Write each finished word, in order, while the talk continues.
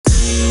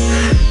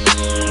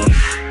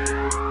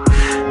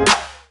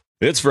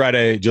It's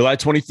Friday, July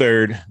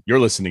 23rd. You're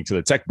listening to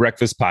the Tech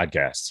Breakfast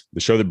Podcast, the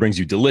show that brings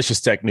you delicious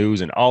tech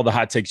news and all the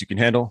hot takes you can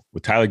handle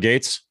with Tyler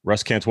Gates,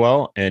 Russ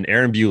Cantwell, and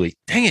Aaron Bewley.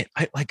 Dang it.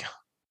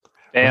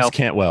 Russ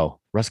Cantwell.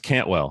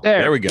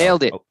 There we go.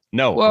 Nailed it. Oh,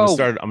 no, I'm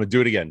going to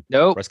do it again.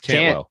 Nope. Russ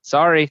Cantwell.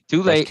 Sorry.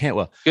 Too late. Russ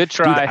Cantwell. Good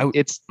try. Dude,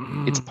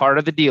 it's part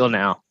of the deal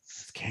now.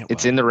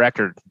 It's in the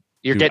record.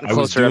 You're getting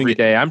closer every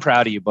day. I'm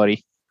proud of you,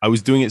 buddy. I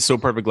was doing it so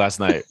perfect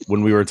last night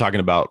when we were talking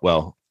about,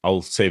 well,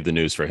 I'll save the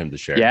news for him to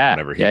share.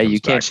 Whenever he comes you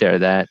can't back. Share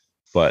that.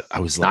 But I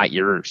was not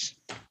yours.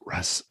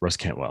 Russ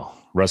Cantwell.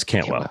 Russ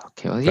Cantwell.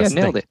 Yeah,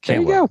 nailed it. There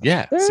you go.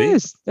 Yeah. There it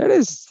is.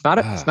 It's not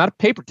a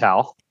paper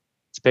towel.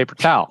 It's a paper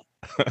towel.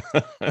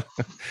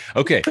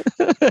 Okay.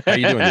 How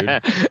you doing,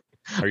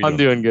 dude? I'm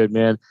doing good,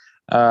 man.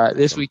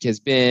 This week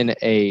has been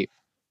an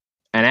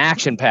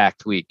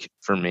action-packed week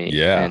for me.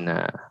 Yeah.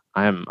 And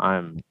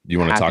I'm you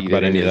want to talk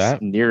about any of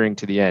that? Nearing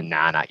to the end.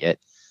 Nah, not yet.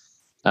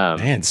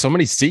 Man, so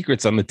many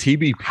secrets on the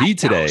TBP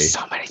today.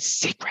 So many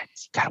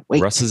secrets. You gotta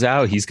wait. Russ is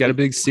out. He's got a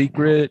big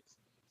secret.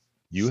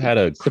 You had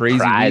a crazy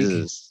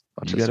surprises.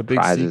 week. You got a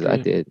big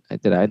secret. I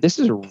did. This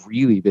is a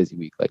really busy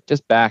week. Like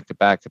just back to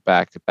back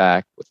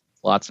with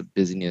lots of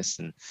busyness.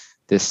 And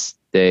this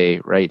day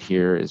right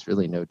here is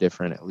really no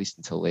different, at least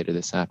until later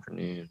this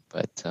afternoon.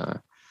 But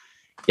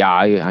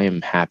I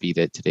am happy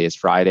that today is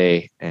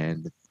Friday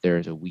and there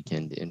is a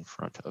weekend in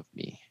front of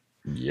me.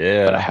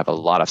 Yeah. But I have a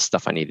lot of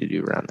stuff I need to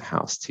do around the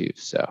house too.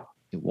 So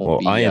it won't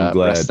be I am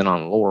glad. Resting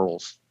on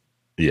laurels.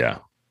 Yeah.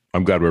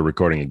 I'm glad we're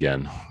recording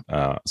again.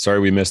 Sorry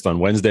we missed on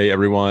Wednesday,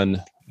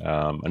 everyone.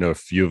 I know a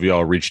few of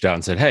y'all reached out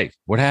and said, hey,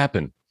 what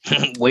happened?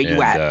 Where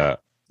you at?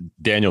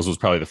 Daniels was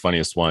probably the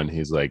funniest one.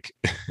 He's like,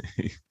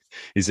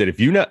 he said, if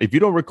you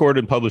don't record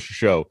and publish a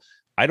show,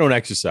 I don't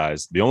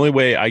exercise. The only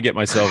way I get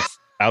myself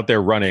out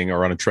there running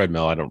or on a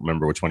treadmill, I don't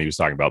remember which one he was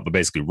talking about, but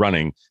basically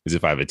running is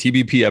if I have a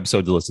TBP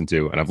episode to listen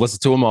to, and I've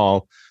listened to them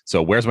all.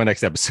 So where's my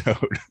next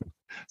episode?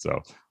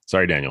 So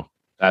sorry, Daniel.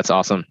 That's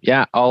awesome.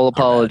 Yeah. All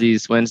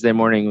apologies. Wednesday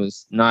morning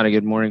was not a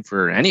good morning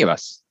for any of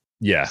us.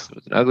 Yeah. It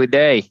was an ugly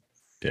day.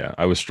 Yeah.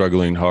 I was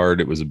struggling hard.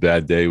 It was a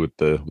bad day with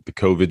the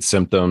COVID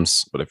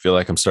symptoms, but I feel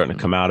like I'm starting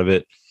to come out of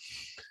it.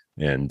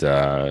 And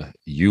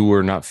you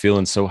were not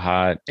feeling so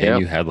hot, and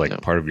you had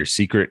part of your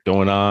secret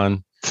going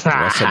on.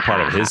 Russ had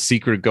part of his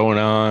secret going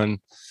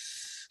on.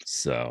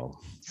 So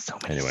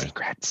many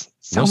secrets.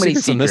 No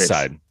secrets on this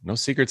side. No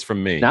secrets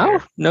from me.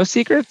 No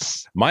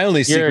secrets. My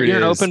only secret you're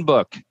an open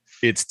book.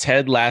 It's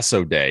Ted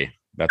Lasso Day.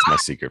 That's my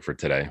secret for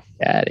today.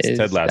 Yeah, it is.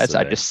 Ted Lasso Day.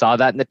 I just saw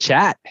that in the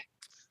chat.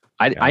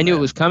 I knew it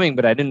was coming,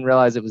 but I didn't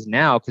realize it was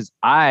now because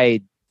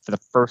I, for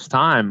the first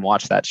time,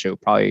 watched that show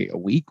probably a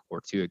week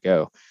or two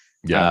ago.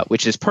 Yeah,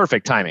 which is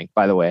perfect timing,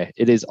 by the way.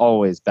 It is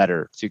always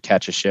better to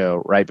catch a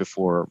show right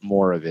before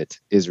more of it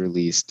is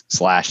released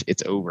 /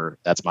 it's over.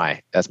 That's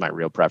my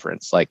real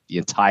preference. Like the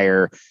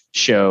entire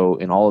show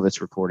and all of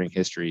its recording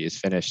history is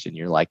finished and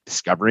you're like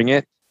discovering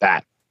it.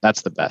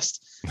 That's the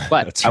best.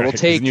 But I will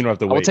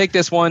take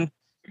this one.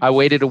 I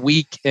waited a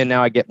week and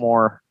now I get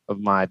more of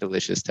my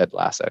delicious Ted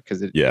Lasso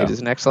because it is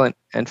an excellent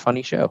and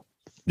funny show.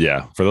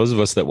 Yeah. For those of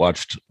us that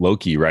watched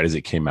Loki right as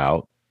it came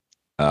out,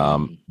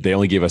 they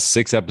only gave us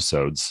 6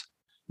 episodes.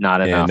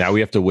 Not enough. And now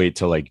we have to wait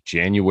till like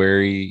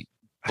January.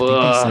 I think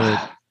they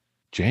said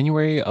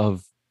January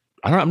of.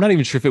 I'm not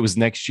even sure if it was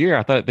next year.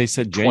 I thought they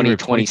said January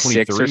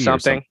 2026 or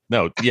something.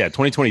 No,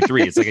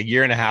 2023. It's like a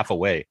year and a half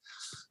away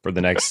for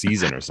the next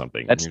season or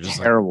something. That's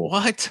terrible.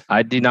 Like, what?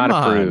 I do not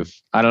approve.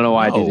 I don't know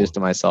why I do this to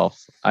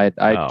myself. I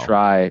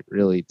try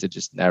really to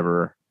just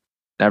never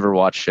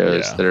watch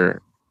shows that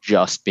are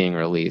just being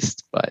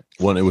released. But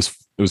it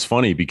was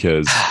funny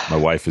because my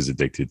wife is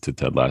addicted to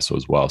Ted Lasso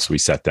as well. So we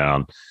sat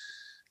down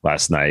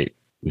last night,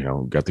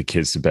 got the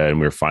kids to bed, and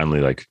we were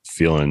finally like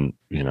feeling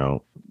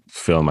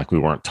like we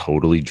weren't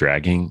totally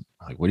dragging.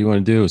 Like, what do you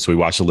want to do? So we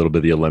watched a little bit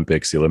of the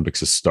Olympics. The Olympics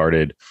has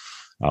started.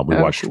 We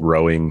watched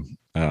rowing.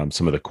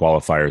 Some of the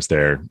qualifiers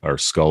there are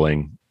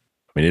sculling.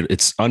 I mean,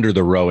 it's under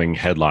the rowing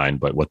headline,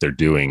 but what they're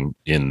doing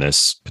in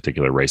this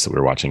particular race that we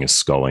were watching is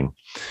sculling,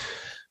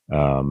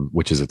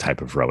 which is a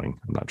type of rowing.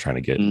 I'm not trying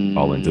to get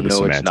all into the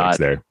semantics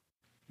there.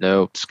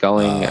 No,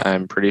 sculling,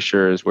 I'm pretty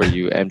sure, is where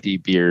you empty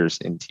beers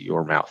into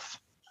your mouth.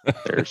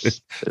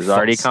 There's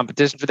already a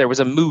competition for. There was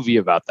a movie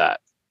about that.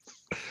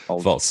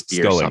 False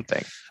sculling.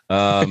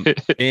 Something.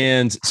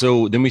 And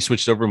so then we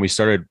switched over and we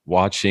started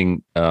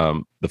watching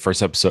the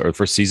first episode or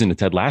first season of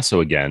Ted Lasso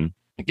again.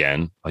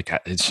 Like,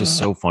 it's just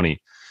so funny.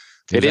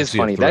 It is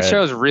funny. That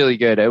show is really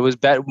good. It was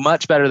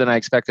much better than I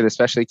expected,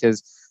 especially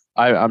because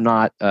I'm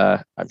not,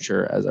 I'm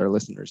sure as our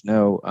listeners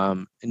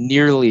know,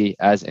 nearly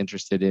as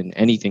interested in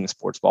anything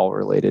sports ball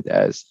related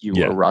as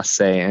you or Russ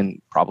say,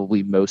 and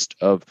probably most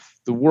of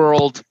the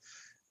world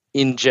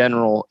in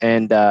general.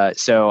 And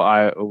so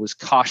I was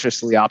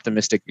cautiously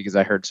optimistic because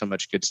I heard so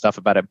much good stuff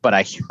about it, but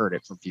I heard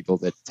it from people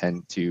that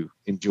tend to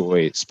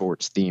enjoy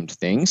sports themed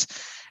things.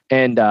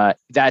 And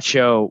that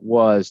show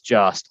was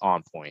just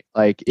on point.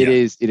 Like it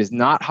is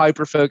not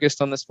hyper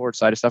focused on the sports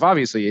side of stuff.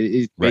 Obviously, it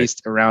is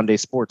based around a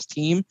sports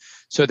team,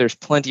 so there's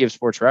plenty of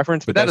sports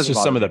reference. But that that's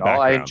just some of the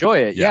background. I enjoy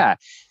it. Yeah.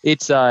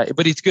 It's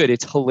but it's good.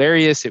 It's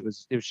hilarious. It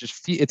was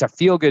just it's a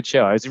feel good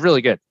show. It was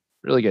really good,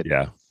 really good.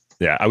 Yeah,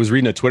 yeah. I was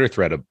reading a Twitter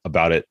thread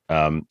about it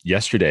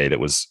yesterday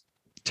that was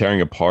tearing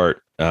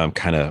apart.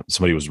 Kind of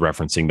somebody was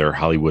referencing their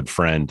Hollywood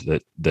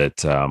friend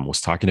that was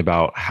talking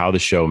about how the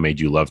show made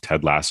you love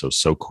Ted Lasso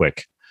so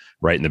quick.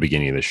 Right in the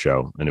beginning of the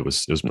show. And it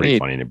was pretty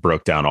funny. And it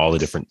broke down all the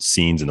different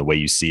scenes and the way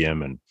you see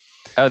him. And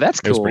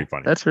that's cool. It was pretty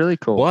funny. That's really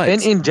cool.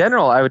 And in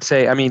general, I would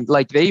say, I mean,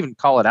 like they even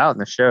call it out in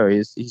the show.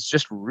 He's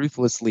just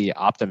ruthlessly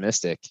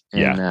optimistic.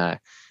 And,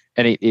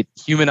 and it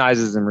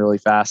humanizes him really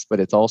fast,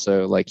 but it's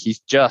also like, he's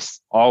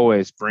just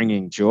always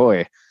bringing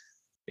joy.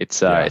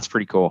 It's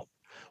pretty cool.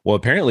 Well,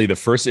 apparently the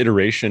first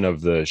iteration of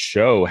the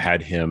show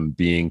had him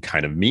being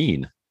kind of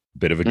mean, a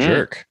bit of a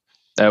jerk.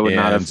 That would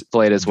not have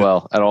played as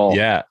well at all.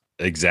 Yeah.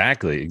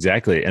 Exactly.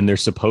 And they're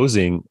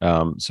supposing,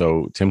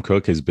 so Tim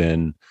Cook has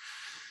been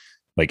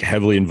like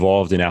heavily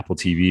involved in Apple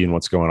TV and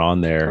what's going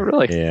on there. Oh,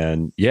 really?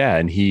 And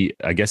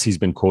I guess he's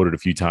been quoted a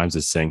few times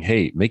as saying,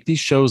 hey, make these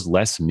shows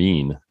less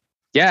mean.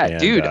 Yeah, and,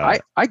 dude, I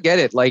get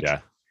it. Like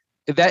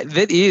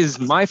that is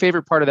my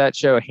favorite part of that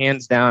show,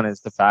 hands down,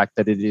 is the fact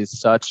that it is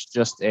such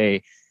just I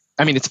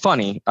mean, it's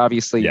funny,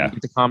 obviously,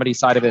 the comedy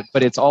side of it,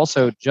 but it's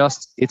also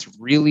it's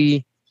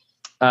really,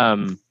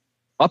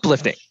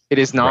 uplifting. It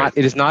is not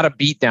a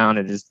beatdown.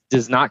 It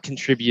does not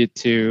contribute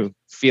to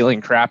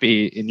feeling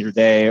crappy in your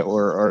day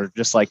or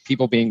just like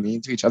people being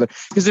mean to each other,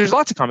 because there's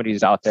lots of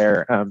comedies out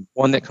there.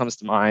 One that comes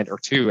to mind, or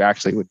two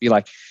actually, would be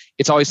like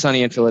It's Always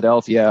Sunny in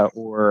Philadelphia,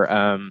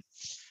 or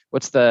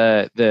what's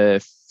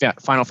the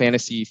Final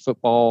Fantasy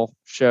football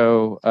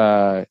show?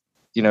 What's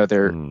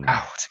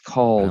it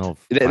called?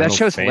 That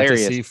show's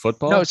hilarious.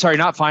 Football? No, sorry,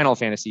 not Final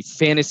Fantasy.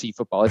 Fantasy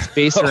football. It's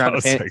based around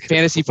a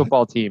fantasy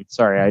football team.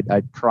 Sorry,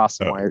 I crossed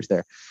some wires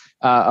there.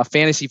 A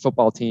fantasy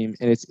football team,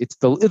 and it's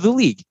the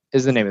League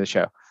is the name of the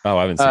show. Oh,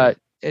 I haven't seen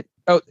it.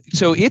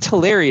 So it's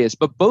hilarious.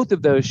 But both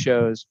of those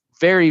shows,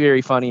 very,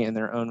 very funny in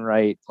their own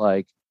right.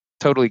 Like,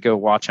 totally go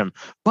watch them.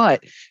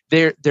 But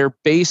they're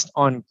based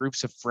on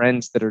groups of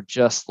friends that are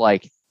just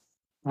like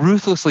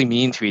ruthlessly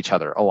mean to each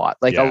other a lot.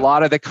 Like a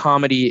lot of the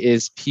comedy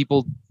is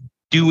people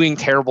doing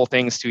terrible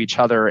things to each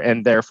other,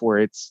 and therefore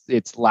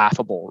it's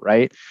laughable,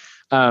 right?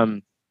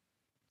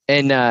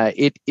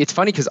 It's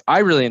funny because I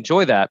really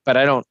enjoy that, but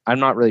I'm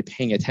not really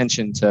paying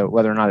attention to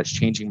whether or not it's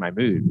changing my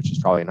mood, which is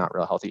probably not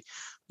real healthy.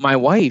 My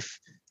wife,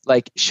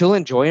 like, she'll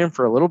enjoy him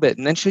for a little bit,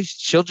 and then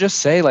she'll just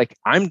say, like,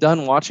 I'm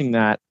done watching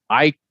that.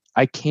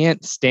 I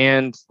can't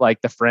stand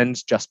like the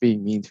friends just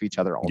being mean to each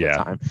other all the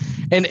time.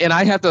 And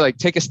I have to like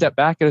take a step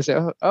back and say,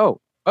 oh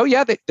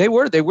yeah, they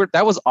were,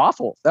 that was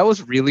awful. That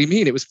was really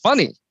mean. It was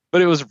funny, but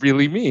it was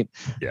really mean.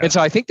 Yeah. And so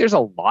I think there's a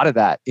lot of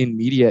that in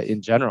media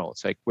in general.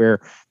 It's like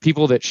where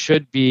people that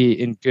should be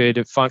in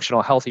good,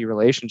 functional, healthy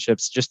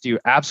relationships just do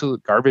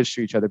absolute garbage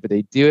to each other, but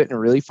they do it in a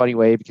really funny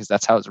way because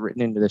that's how it's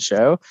written into the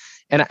show.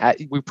 And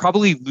we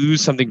probably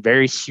lose something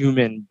very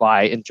human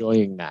by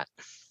enjoying that.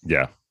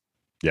 Yeah.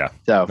 Yeah.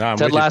 So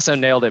Ted Lasso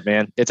nailed it,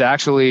 man. It's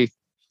actually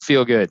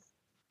feel good.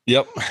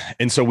 Yep.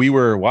 And so we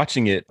were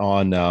watching it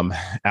on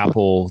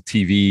Apple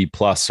TV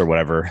Plus or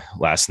whatever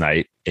last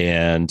night,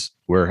 and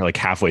we're like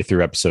halfway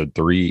through episode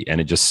 3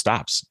 and it just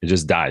stops. It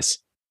just dies.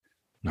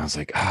 And I was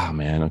like, oh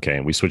man. Okay.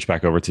 And we switched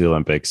back over to the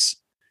Olympics,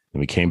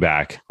 and we came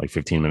back like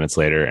 15 minutes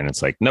later, and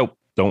it's like, nope,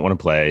 don't want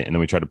to play. And then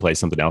we tried to play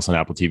something else on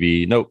Apple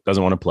TV. Nope.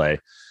 Doesn't want to play.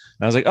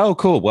 And I was like, oh,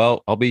 cool.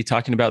 Well, I'll be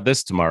talking about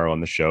this tomorrow on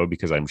the show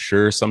because I'm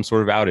sure some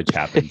sort of outage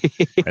happened.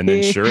 And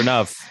then sure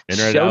enough,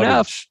 internet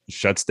outage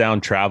shuts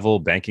down travel,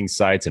 banking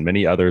sites, and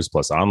many others,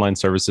 plus online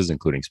services,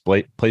 including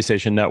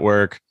PlayStation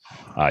Network,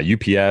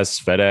 UPS,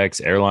 FedEx,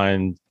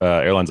 airlines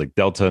like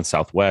Delta and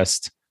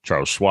Southwest,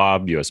 Charles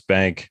Schwab, US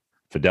Bank,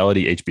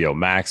 Fidelity, HBO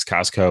Max,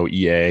 Costco,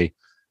 EA,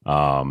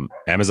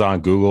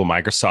 Amazon, Google,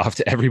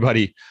 Microsoft,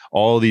 everybody,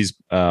 all their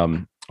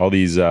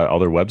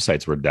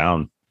websites were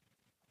down.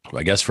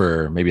 I guess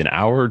for maybe an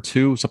hour or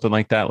two, something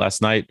like that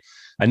last night.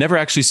 I never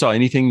actually saw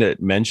anything that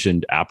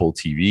mentioned Apple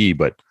TV,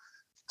 but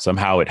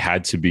somehow it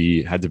had to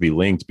be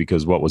linked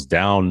because what was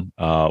down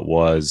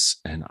was,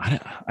 and I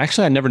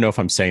never know if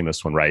I'm saying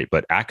this one right,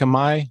 but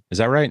Akamai, is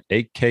that right?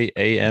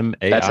 Akamai.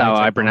 That's how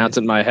I pronounce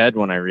it in my head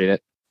when I read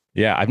it.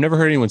 Yeah, I've never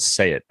heard anyone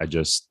say it. I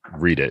just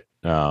read it.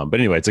 But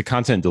anyway, it's a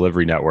content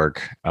delivery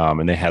network,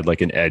 and they had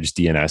like an Edge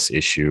DNS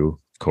issue,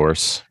 of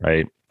course,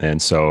 right?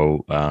 And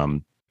so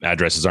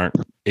addresses aren't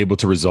able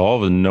to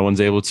resolve, and no one's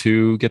able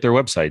to get their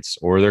websites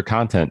or their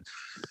content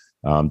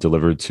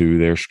delivered to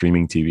their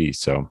streaming TV.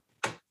 So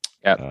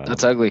yeah,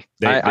 that's ugly.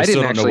 I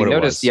didn't actually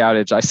notice the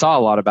outage. I saw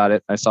a lot about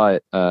it. I saw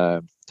it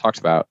talked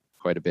about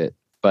quite a bit,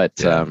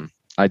 but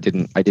I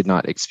did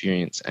not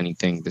experience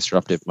anything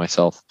disruptive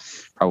myself.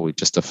 Probably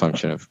just a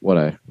function of what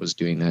I was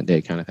doing that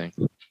day, kind of thing.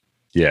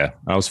 Yeah,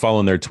 I was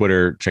following their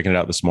Twitter, checking it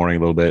out this morning a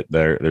little bit.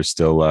 They're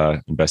still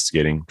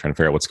investigating, trying to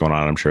figure out what's going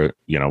on. I'm sure,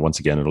 once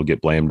again, it'll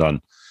get blamed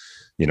on,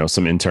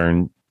 some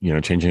intern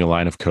changing a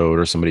line of code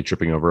or somebody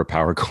tripping over a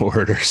power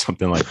cord or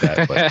something like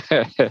that. But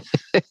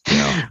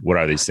what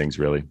are these things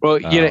really? Well,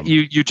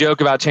 you joke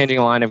about changing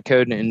a line of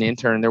code in an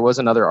intern. There was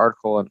another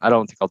article, and I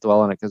don't think I'll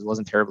dwell on it because it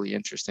wasn't terribly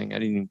interesting. I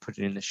didn't even put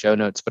it in the show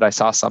notes, but I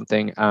saw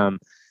something.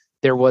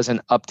 There was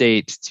an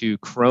update to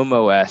Chrome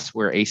OS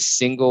where a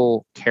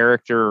single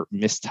character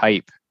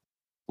mistype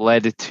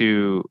led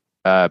to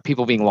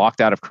people being locked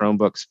out of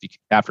Chromebooks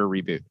after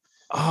reboot.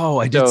 Oh,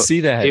 I did see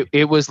that.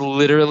 It was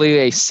literally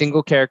a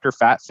single character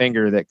fat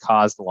finger that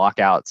caused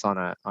lockouts on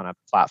a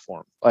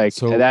platform. Like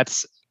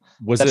that's it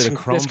a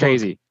Chromebook that's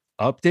crazy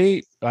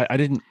update? I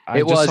didn't. I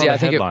think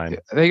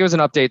it was an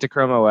update to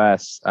Chrome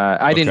OS.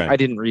 I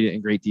didn't read it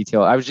in great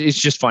detail. It's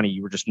just funny.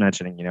 You were just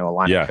mentioning, a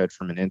line of code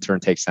from an intern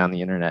takes down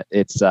the internet.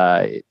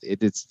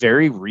 It's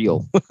very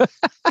real.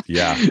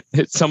 Yeah.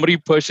 If somebody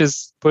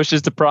pushes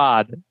to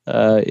prod,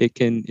 it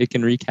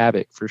can wreak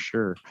havoc for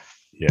sure.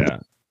 Yeah.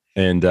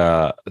 And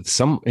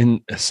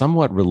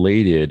somewhat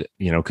related,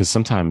 because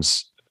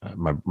sometimes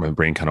my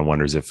brain kind of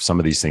wonders if some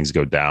of these things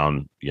go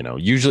down.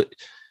 Usually,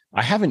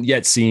 I haven't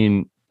yet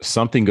seen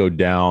something go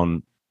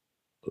down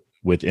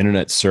with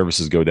internet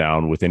services go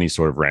down with any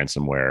sort of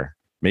ransomware.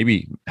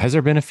 Maybe has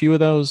there been a few of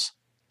those?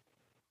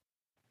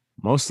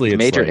 Mostly, it's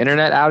major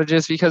internet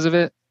outages because of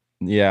it.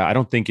 Yeah, I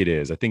don't think it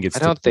is. I think it's. I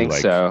don't think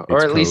so,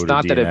 or at least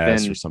not that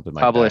have been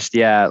published.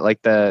 Yeah, like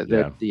the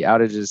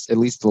outages, at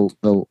least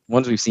the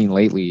ones we've seen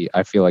lately,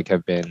 I feel like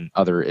have been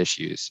other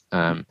issues.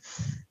 And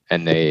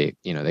they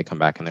come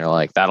back and they're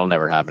like, that'll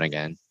never happen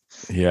again.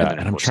 Yeah,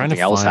 and I'm trying to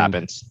find. Else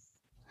happens.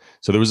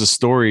 So there was a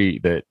story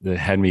that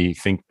had me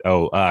think.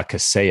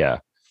 Kaseya.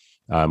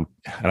 I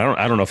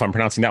don't know if I'm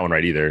pronouncing that one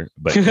right either,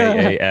 but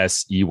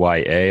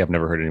Kaseya. I've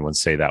never heard anyone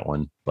say that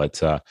one,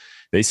 but.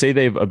 They say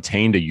they've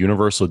obtained a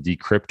universal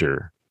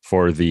decryptor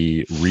for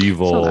the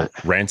REvil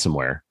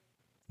ransomware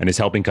and is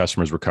helping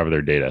customers recover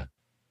their data.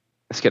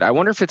 That's good. I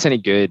wonder if it's any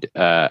good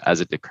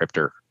as a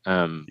decryptor.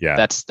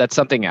 That's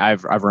something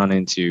I've run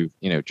into,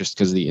 just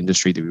because of the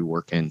industry that we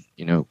work in.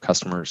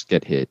 Customers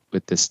get hit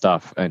with this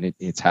stuff, and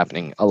it's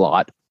happening a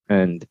lot,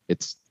 and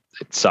it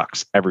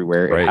sucks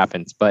everywhere. Right. It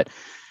happens, but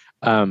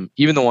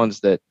even the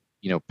ones that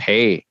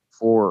pay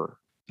for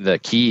the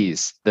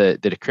keys, the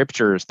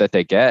decryptors that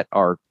they get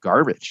are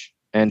garbage.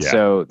 And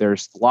so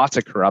there's lots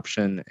of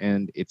corruption,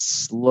 and it's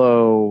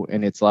slow,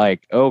 and it's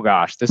like, oh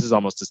gosh, this is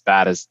almost as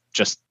bad as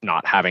just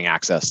not having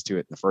access to it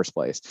in the first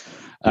place.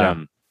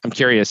 I'm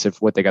curious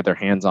if what they got their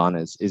hands on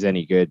is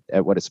any good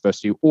at what it's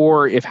supposed to do,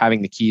 or if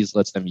having the keys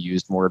lets them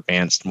use more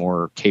advanced,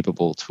 more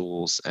capable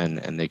tools,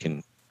 and they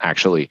can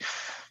actually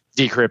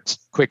decrypt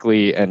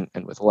quickly and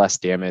with less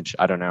damage.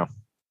 I don't know.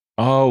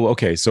 Oh,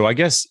 okay. So I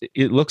guess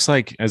it looks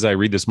like, as I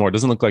read this more, it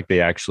doesn't look like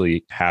they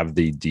actually have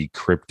the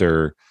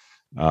decryptor.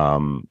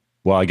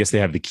 Well, I guess they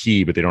have the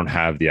key, but they don't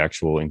have the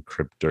actual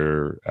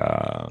encryptor.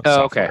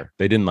 Okay.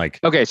 They didn't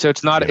Okay, so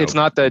it's not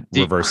the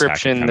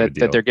decryption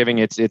that they're giving.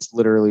 It's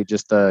literally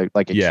just a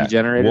key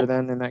generator.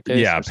 Then in that case.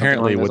 Yeah.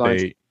 Apparently,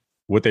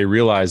 what they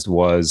realized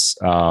was,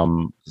 I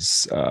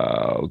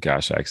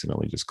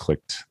accidentally just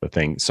clicked the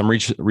thing. Some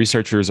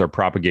researchers are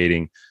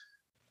propagating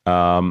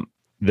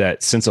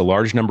that since a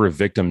large number of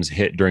victims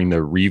hit during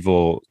the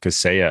REvil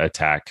Kaseya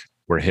attack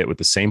were hit with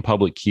the same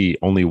public key,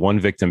 only one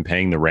victim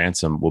paying the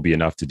ransom will be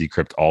enough to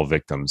decrypt all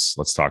victims.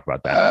 Let's talk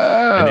about that.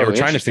 And they were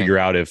trying to figure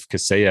out if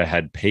Kaseya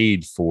had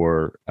paid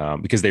for,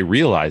 because they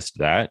realized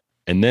that,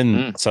 and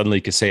then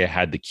suddenly Kaseya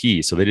had the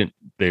key, so they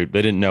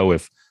didn't know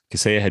if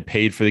Kaseya had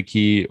paid for the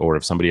key or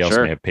if somebody else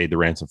may have paid the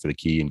ransom for the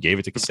key and gave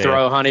it to Kaseya.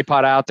 Throw a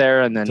honeypot out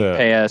there and then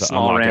pay a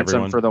small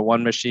ransom for the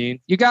one machine.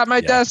 You got my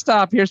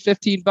desktop. Here's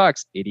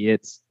 $15.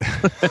 Idiots.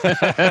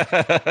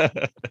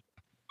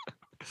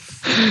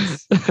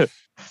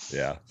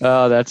 Yeah.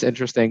 Oh, that's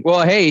interesting.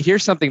 Well, hey,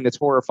 here's something that's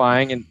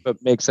horrifying but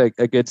makes a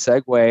good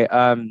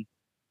segue.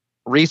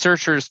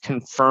 Researchers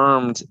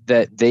confirmed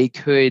that they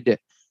could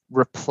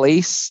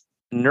replace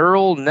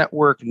neural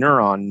network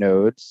neuron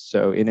nodes.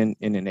 So in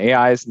an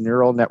AI's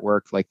neural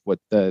network, like what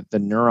the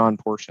neuron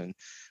portion,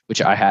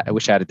 which I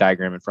wish I had a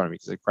diagram in front of me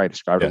because I probably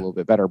described it a little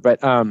bit better.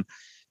 But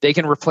they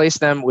can replace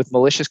them with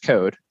malicious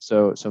code.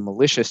 So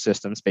malicious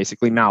systems,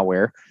 basically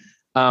malware,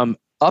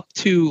 up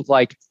to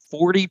like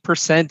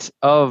 40%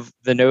 of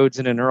the nodes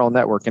in a neural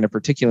network, in a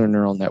particular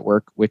neural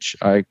network, which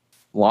I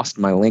lost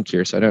my link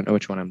here, so I don't know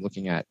which one I'm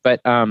looking at.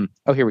 But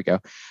here we go.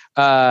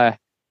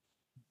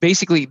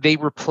 Basically, they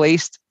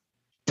replaced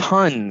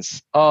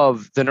tons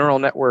of the neural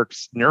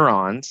network's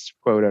neurons,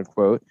 quote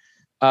unquote,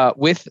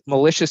 with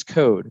malicious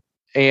code,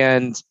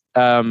 and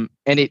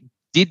it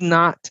did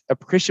not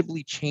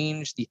appreciably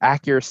change the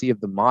accuracy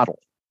of the model.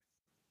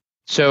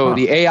 So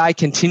the AI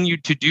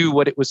continued to do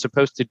what it was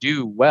supposed to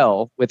do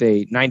well, with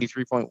a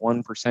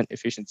 93.1%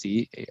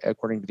 efficiency,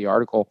 according to the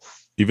article.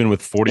 Even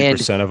with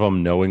 40% of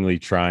them knowingly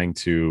trying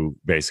to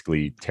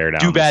basically tear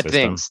down, do bad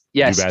things.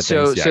 Yes.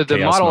 So the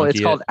model,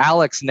 it's called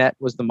AlexNet,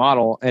 was the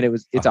model, and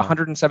it's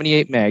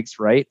 178 megs,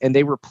 right? And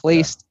they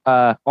replaced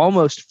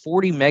almost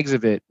 40 megs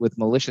of it with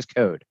malicious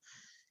code.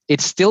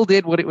 It still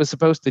did what it was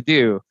supposed to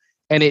do,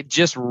 and it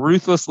just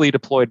ruthlessly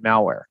deployed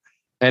malware.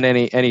 and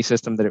any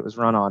system that it was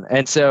run on.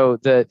 And so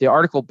the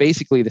article,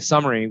 basically the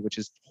summary, which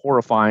is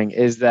horrifying,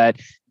 is that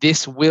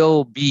this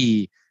will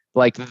be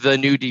like the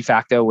new de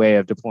facto way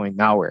of deploying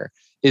malware,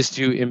 is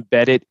to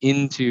embed it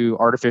into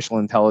artificial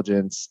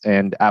intelligence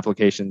and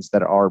applications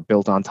that are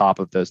built on top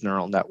of those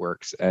neural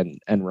networks and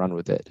run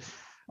with it.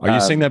 Are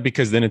you saying that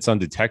because then it's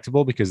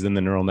undetectable, because then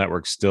the neural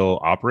network still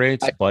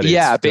operates, but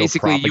yeah, it's still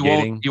basically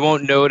you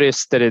won't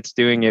notice that it's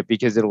doing it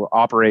because it'll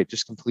operate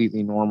just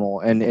completely normal,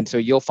 and so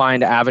you'll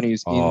find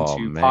avenues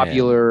into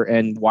popular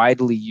and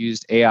widely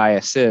used AI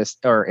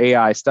assist or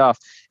AI stuff,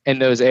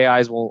 and those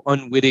AIs will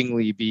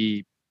unwittingly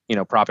be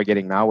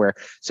propagating malware.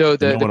 So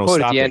the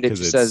quote at the end, it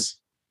just says.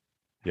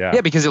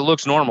 Yeah, because it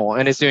looks normal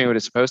and it's doing what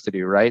it's supposed to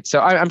do, right? So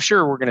I'm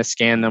sure we're going to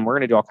scan them. We're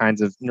going to do all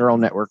kinds of neural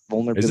network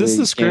vulnerability. Is this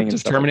the script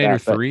of Terminator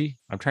 3?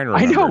 I'm trying to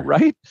remember. I know,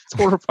 right? It's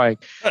horrifying.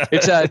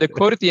 It's the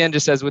quote at the end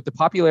just says, with the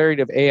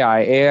popularity of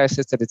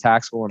AI-assisted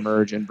attacks will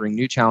emerge and bring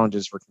new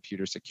challenges for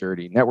computer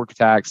security. Network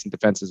attacks and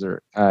defenses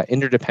are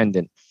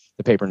interdependent,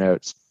 the paper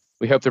notes.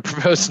 We hope the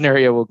proposed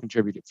scenario will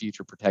contribute to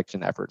future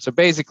protection efforts. So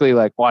basically,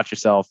 like, watch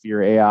yourself.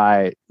 Your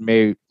AI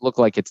may look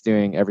like it's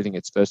doing everything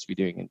it's supposed to be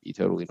doing and be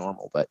totally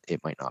normal, but it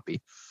might not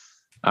be.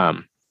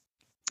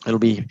 It'll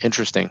be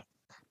interesting.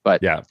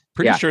 But yeah,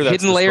 pretty sure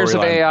that's hidden layers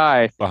of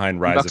AI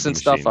behind Rise of the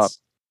Machines. Stuff up.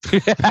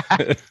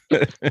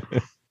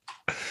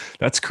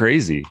 That's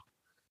crazy.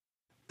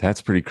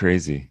 That's pretty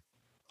crazy,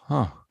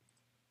 huh?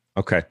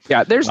 Okay.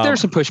 Yeah, there's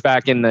some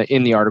pushback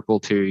in the article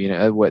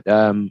too. What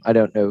I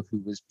don't know who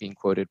was being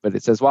quoted, but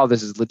it says, while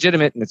this is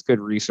legitimate and it's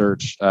good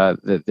research,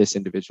 that this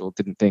individual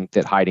didn't think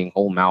that hiding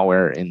whole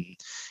malware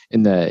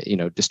in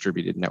the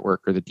distributed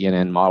network or the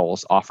DNN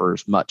models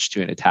offers much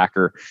to an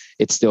attacker.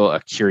 It's still a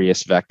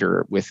curious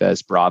vector with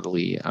as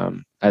broadly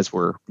as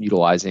we're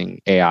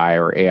utilizing AI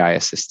or AI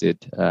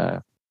assisted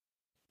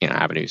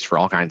avenues for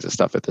all kinds of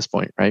stuff at this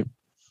point, right?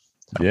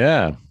 So,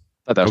 yeah.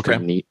 Thought that was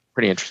pretty neat,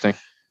 pretty interesting.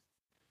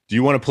 Do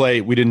you want to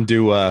play? We didn't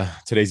do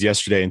today's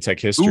yesterday in tech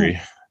history.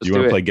 Do you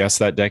want to play Guess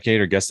That Decade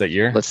or Guess That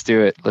Year? Let's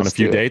do it. On a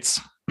few dates.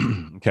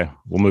 Okay,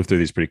 we'll move through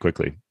these pretty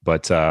quickly.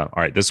 But all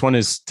right, this one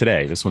is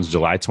today. This one's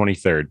July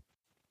 23rd.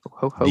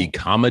 The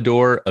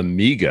Commodore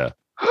Amiga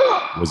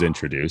was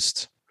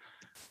introduced.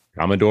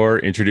 Commodore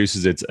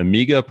introduces its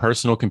Amiga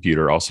personal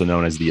computer, also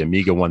known as the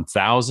Amiga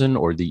 1000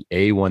 or the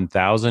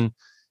A1000,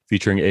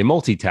 featuring a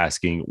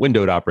multitasking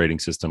windowed operating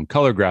system,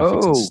 color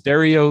graphics, and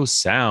stereo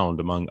sound,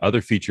 among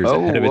other features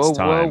ahead of its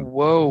time.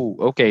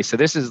 Okay, so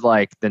this is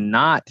like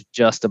not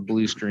just a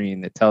blue screen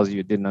that tells you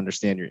it didn't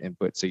understand your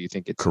input, so you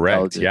think it's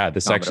correct. Yeah,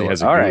 this Commodore. Actually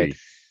has a GUI. All right.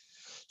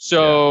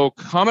 So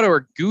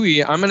Commodore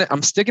GUI,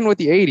 I'm sticking with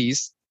the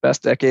 80s,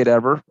 best decade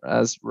ever,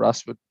 as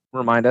Russ would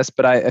remind us,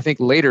 but I think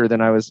later than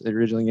I was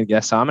originally going to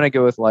guess. So I'm going to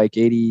go with like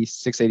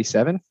 86,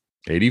 87.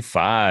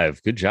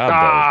 85. Good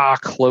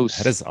job, though. Close.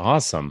 That is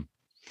awesome.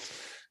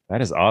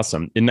 That is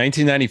awesome. In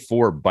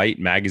 1994, Byte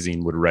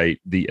magazine would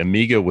write, the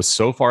Amiga was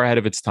so far ahead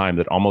of its time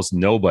that almost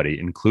nobody,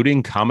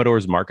 including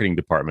Commodore's marketing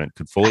department,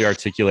 could fully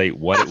articulate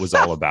what it was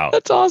all about.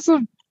 That's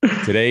awesome.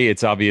 Today,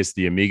 it's obvious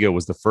the Amiga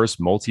was the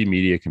first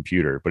multimedia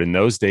computer, but in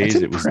those days,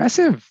 it was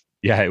impressive.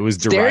 Yeah, it was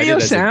derided stereo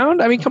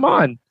sound. I mean, come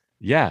on.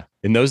 Yeah.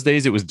 In those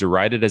days, it was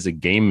derided as a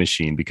game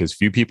machine because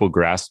few people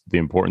grasped the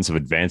importance of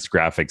advanced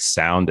graphics,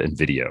 sound, and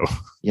video.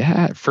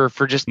 Yeah, for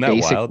just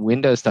basic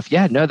Windows stuff.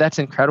 Yeah, no, that's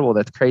incredible.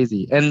 That's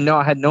crazy. And no,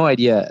 I had no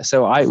idea.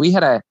 So I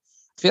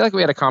feel like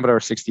we had a Commodore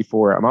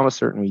 64. I'm almost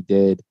certain we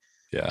did.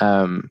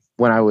 Yeah.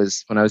 When I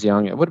was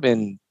young, it would have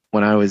been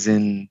when I was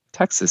in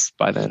Texas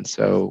by then.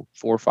 So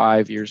 4 or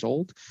 5 years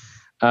old.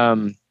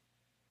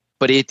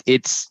 But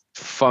its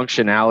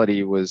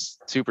functionality was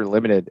super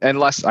limited,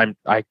 unless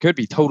I could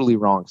be totally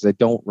wrong because I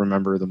don't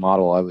remember the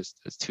model. I was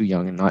too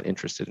young and not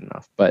interested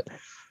enough. But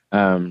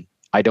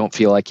I don't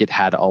feel like it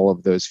had all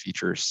of those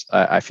features.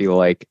 I feel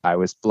like I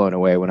was blown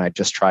away when I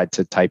just tried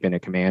to type in a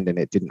command and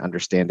it didn't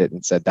understand it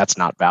and said that's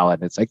not valid.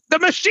 And it's like, the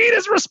machine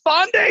is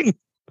responding.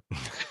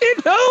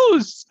 It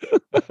knows.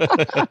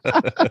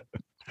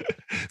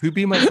 Who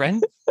be my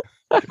friend?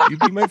 You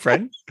be my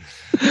friend.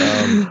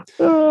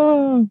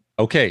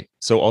 Okay.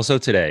 So also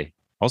today,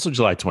 also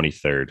July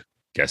 23rd,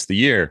 guess the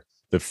year,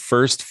 the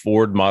first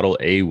Ford Model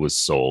A was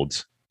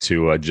sold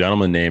to a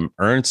gentleman named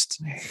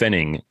Ernst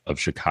Fenning of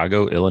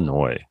Chicago,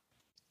 Illinois.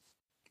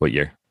 What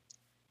year?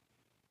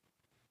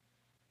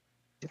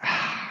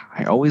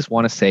 I always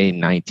want to say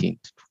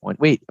 1920.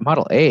 Wait,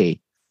 Model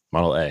A.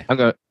 Model A.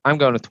 I'm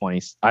going to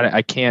 20s.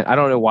 I can't. I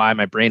don't know why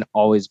my brain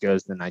always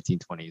goes to the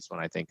 1920s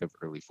when I think of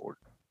early Ford.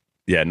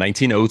 Yeah,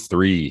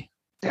 1903.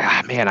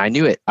 Ah, man, I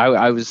knew it.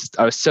 I was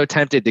so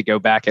tempted to go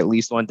back at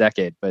least one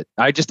decade, but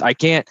I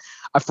can't.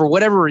 For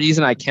whatever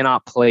reason, I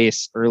cannot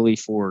place early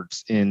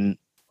Fords in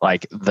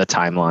like the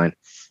timeline.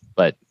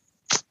 But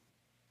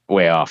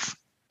way off.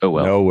 Oh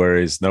well. No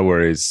worries. Let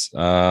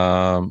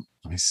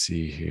me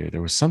see here.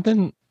 There was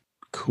something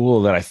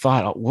cool that I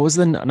thought. What was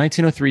the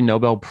 1903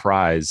 Nobel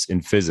Prize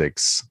in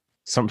physics?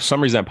 Some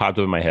reason that popped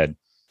up in my head.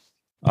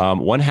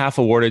 One half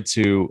awarded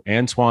to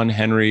Antoine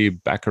Henry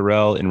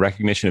Becquerel in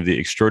recognition of the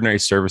extraordinary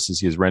services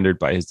he has rendered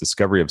by his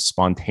discovery of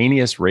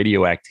spontaneous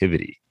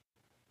radioactivity.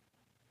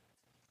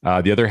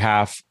 The other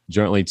half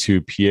jointly to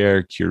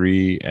Pierre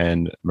Curie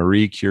and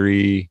Marie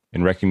Curie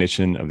in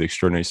recognition of the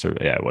extraordinary service.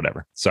 Yeah,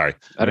 whatever. Sorry,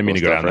 I didn't mean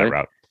to go down that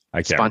route.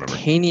 I can't remember.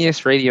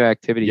 Spontaneous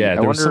radioactivity. Yeah,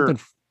 there was something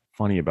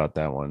funny about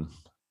that one.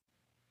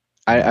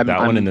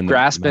 I'm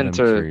grasping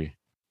to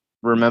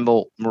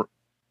remember. Well,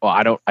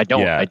 I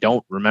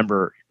don't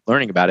remember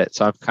learning about it,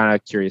 so I'm kind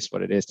of curious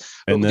what it is.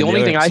 But the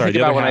only thing I think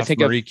about when I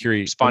think of Marie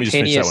Curie,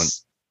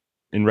 spontaneous.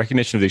 In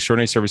recognition of the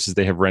extraordinary services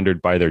they have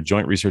rendered by their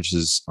joint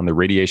researches on the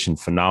radiation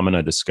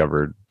phenomena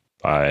discovered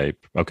by.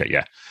 Okay,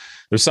 yeah,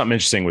 there's something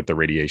interesting with the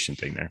radiation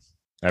thing there.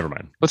 Never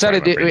mind. What's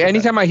that?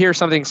 Anytime I hear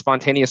something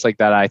spontaneous like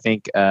that, I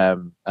think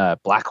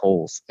black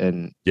holes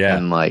and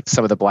like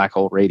some of the black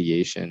hole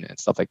radiation and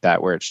stuff like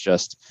that, where it's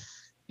just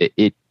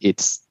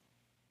it's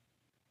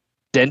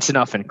dense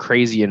enough and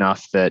crazy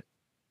enough that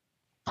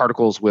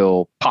particles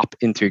will pop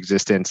into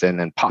existence and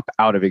then pop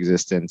out of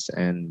existence,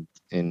 and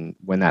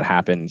when that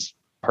happens,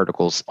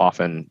 particles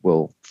often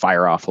will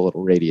fire off a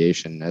little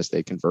radiation as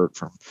they convert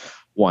from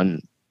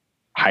one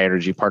high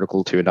energy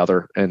particle to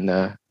another. And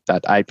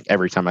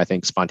every time I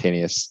think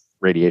spontaneous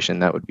radiation,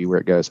 that would be where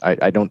it goes.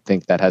 I don't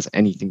think that has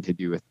anything to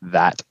do with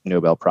that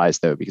Nobel Prize,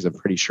 though, because I'm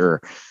pretty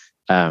sure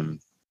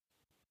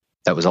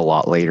that was a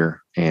lot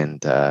later.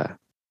 And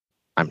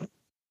I'm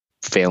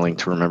failing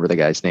to remember the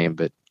guy's name,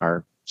 but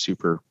our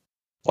super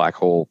black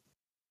hole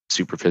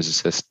super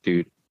physicist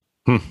dude,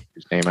 whose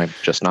name I'm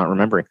just not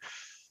remembering.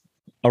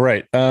 All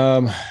right.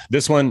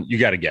 This one you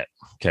got to get.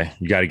 Okay.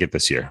 You got to get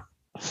this year.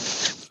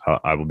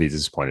 I will be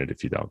disappointed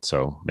if you don't.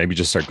 So maybe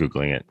just start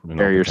Googling it.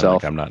 Prepare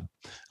yourself. Like I'm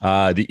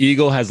not. The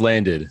Eagle has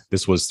landed.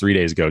 This was 3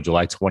 days ago,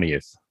 July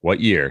 20th. What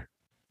year?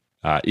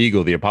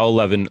 Eagle, the Apollo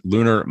 11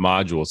 lunar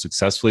module,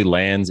 successfully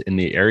lands in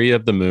the area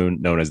of the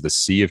moon known as the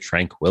Sea of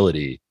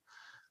Tranquility.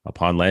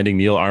 Upon landing,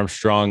 Neil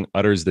Armstrong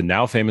utters the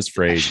now famous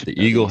phrase, "The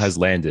Eagle has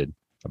landed."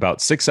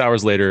 About 6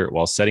 hours later,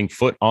 while setting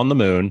foot on the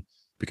moon,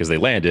 because they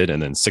landed, and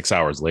then 6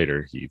 hours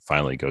later, he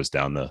finally goes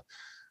down the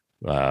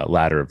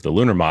ladder of the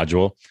lunar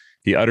module.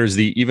 He utters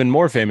the even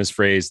more famous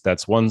phrase,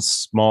 "That's one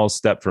small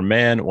step for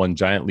man, one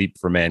giant leap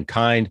for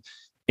mankind."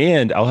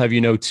 And I'll have you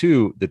know,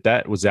 too,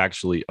 that was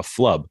actually a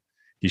flub.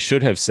 He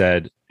should have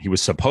said, he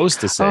was supposed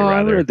to say,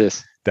 rather,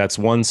 "That's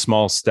one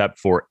small step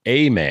for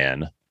a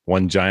man,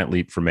 one giant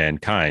leap for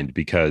mankind,"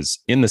 because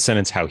in the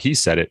sentence how he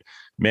said it,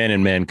 man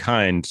and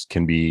mankind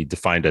can be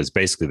defined as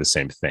basically the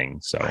same thing.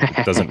 So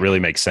it doesn't really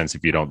make sense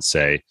if you don't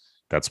say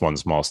that's one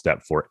small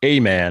step for a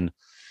man.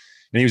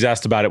 And he was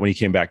asked about it when he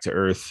came back to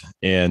Earth.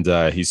 And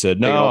he said,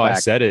 "No, I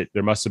said it.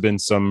 There must have been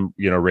some,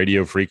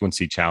 radio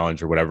frequency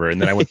challenge or whatever."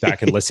 And then I went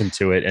back and listened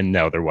to it. And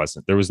no, there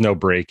wasn't. There was no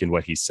break in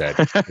what he said.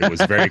 It was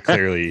very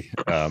clearly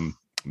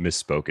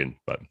misspoken,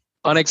 but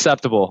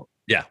unacceptable.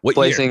 Yeah.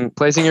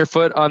 Placing your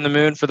foot on the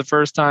moon for the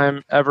first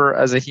time ever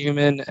as a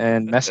human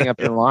and messing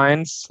up your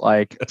lines,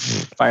 like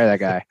fire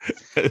that guy.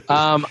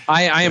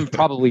 I am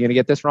probably going to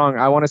get this wrong.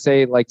 I want to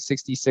say like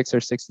 66 or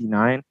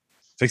 69.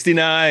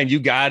 69. You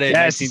got it.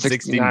 Yes,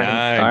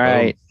 1969. All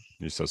right. Boom.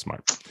 You're so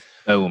smart.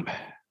 Boom.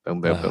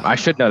 I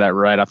should know that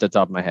right off the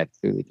top of my head.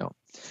 Clearly don't.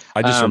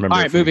 I just remember.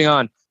 All right, moving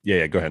on.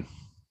 Yeah. Go ahead.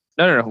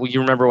 No. Will you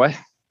remember what?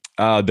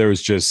 There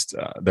was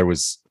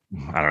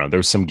I don't know. There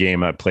was some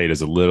game I played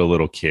as a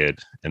little kid,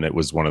 and it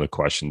was one of the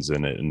questions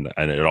in it,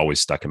 and it always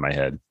stuck in my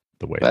head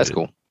the way that's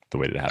cool. The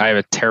way it happened. I have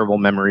a terrible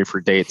memory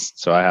for dates,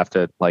 so I have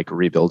to like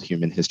rebuild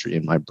human history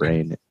in my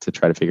brain to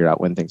try to figure out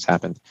when things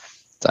happened.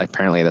 So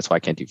apparently, that's why I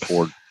can't do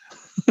Ford.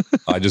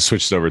 I just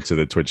switched over to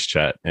the Twitch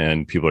chat,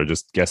 and people are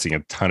just guessing a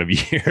ton of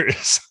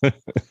years.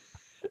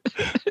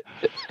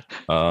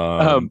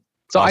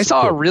 So I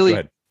saw a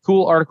really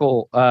cool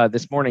article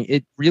this morning.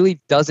 It really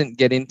doesn't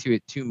get into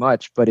it too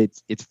much, but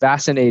it's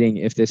fascinating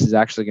if this is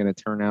actually going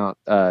to turn out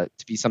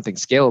to be something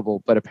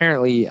scalable. But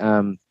apparently,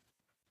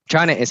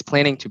 China is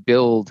planning to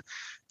build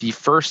the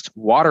first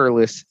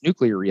waterless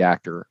nuclear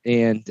reactor,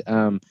 and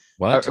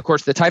of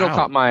course, the title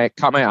caught my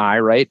eye,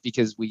 right?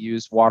 Because we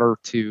use water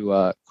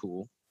to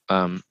cool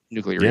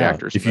nuclear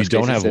reactors. If you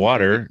don't have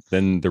water,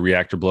 then the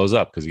reactor blows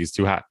up because it gets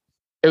too hot.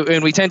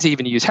 And we tend to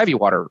even use heavy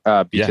water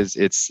because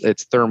its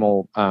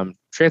thermal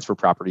transfer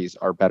properties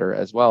are better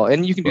as well.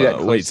 And you can do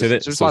that. Wait,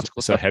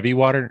 so heavy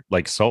water,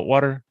 like salt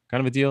water kind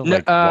of a deal?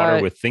 Like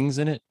water with things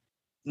in it?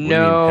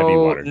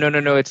 No.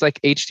 It's like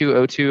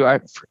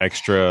H2O2.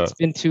 It's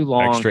been too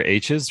long. Extra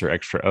H's or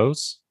extra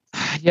O's?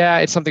 Yeah,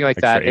 it's something like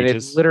that. And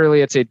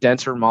it's a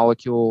denser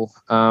molecule.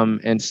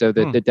 And so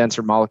the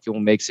denser molecule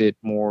makes it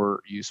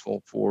more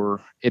useful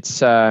for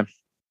it's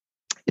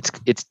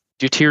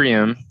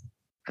deuterium.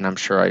 And I'm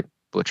sure I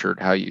butchered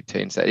how you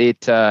change that.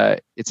 It's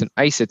an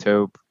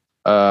isotope,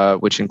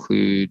 which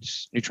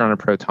includes neutron and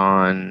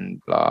proton,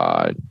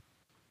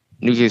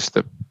 nucleus.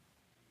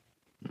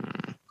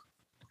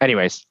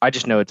 Anyways, I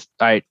just know it's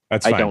I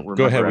don't remember.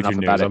 Go ahead with enough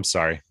your news. about it. I'm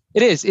sorry.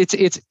 It is. It's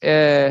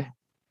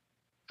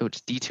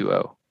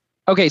D2O.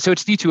 Okay, so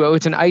it's D2O.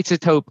 It's an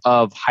isotope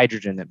of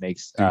hydrogen that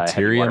makes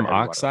deuterium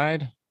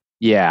oxide.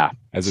 Yeah.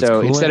 As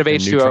so instead of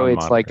H2O,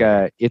 it's like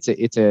it's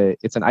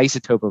an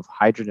isotope of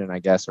hydrogen, I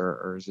guess,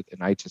 or is it an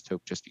isotope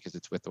just because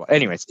it's with the water?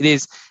 Anyways,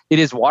 it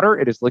is water.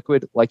 It is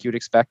liquid, like you'd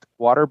expect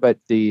water, but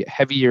the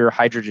heavier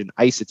hydrogen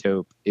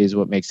isotope is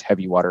what makes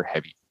heavy water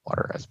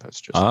as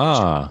opposed to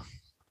just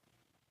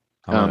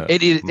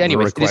it is.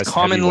 Anyways, it is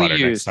commonly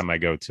used next time I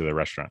go to the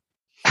restaurant.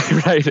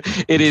 Right.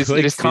 It is. Like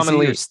it is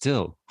commonly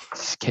still.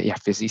 Yeah,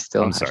 fizzy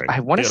still. I'm sorry.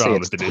 I want to say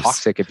it's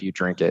toxic if you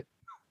drink it.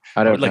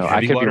 I don't know.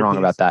 I could be wrong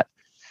about that.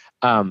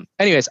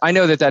 Anyways, I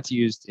know that that's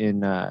used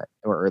in,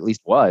 or at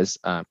least was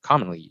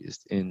commonly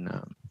used in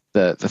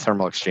the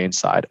thermal exchange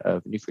side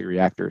of nuclear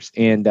reactors.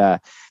 And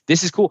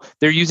this is cool.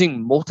 They're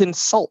using molten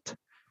salt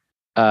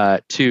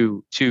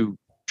to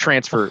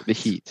transfer the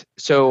heat.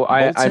 So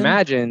I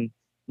imagine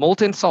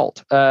molten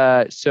salt.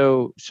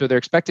 So they're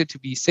expected to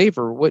be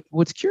safer.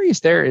 What's curious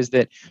there is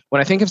that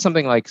when I think of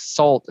something like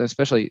salt,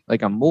 especially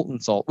like a molten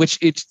salt, which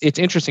it's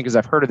interesting because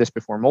I've heard of this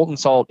before. Molten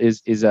salt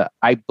is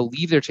I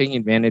believe they're taking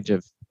advantage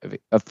of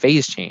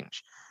phase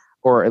change,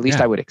 or at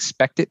least I would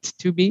expect it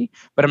to be,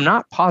 but I'm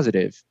not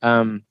positive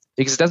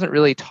because it doesn't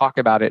really talk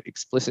about it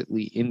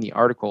explicitly in the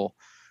article.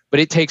 But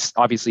it takes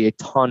obviously a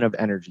ton of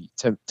energy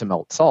to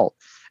melt salt.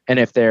 And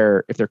if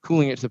they're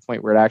cooling it to the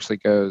point where it actually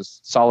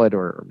goes solid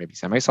or maybe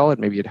semi-solid,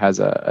 maybe it has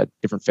a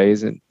different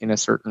phase in a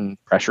certain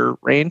pressure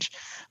range.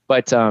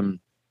 But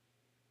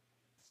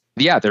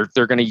yeah, they're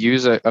going to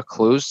use a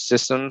closed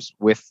systems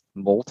with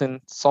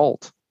molten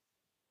salt.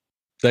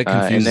 That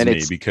confuses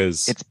me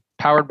because it's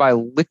powered by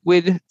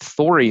liquid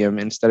thorium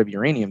instead of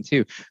uranium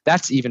too.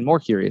 That's even more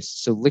curious.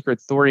 So liquid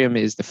thorium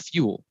is the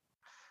fuel.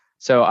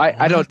 So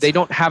they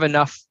don't have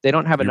enough.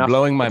 You're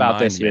blowing my about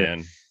mind, this here.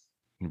 Man.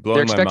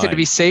 They're expected to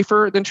be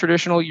safer than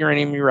traditional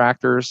uranium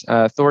reactors.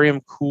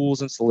 Thorium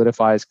cools and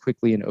solidifies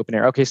quickly in open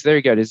air. Okay, so there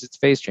you go. It's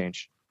phase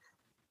change.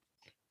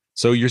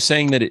 So you're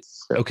saying that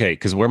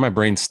because where my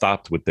brain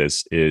stopped with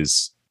this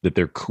is that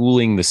they're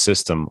cooling the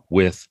system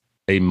with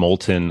a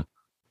molten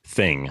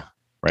thing,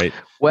 right?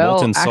 Well,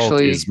 molten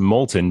salt is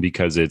molten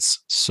because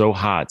it's so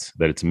hot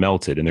that it's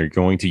melted, and they're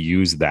going to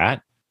use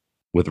that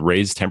with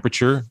raised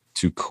temperature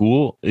to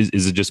cool.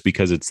 Is it just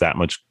because it's that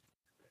much?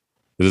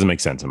 It doesn't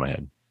make sense in my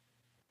head.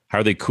 How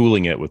are they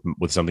cooling it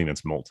with something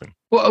that's molten?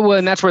 Well,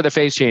 and that's where the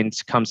phase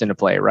change comes into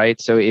play, right?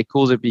 So it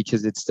cools it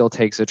because it still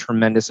takes a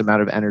tremendous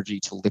amount of energy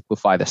to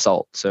liquefy the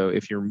salt. So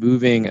if you're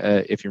moving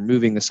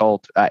the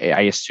salt,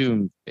 I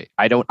assume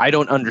I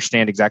don't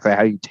understand exactly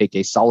how you take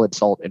a solid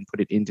salt and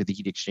put it into the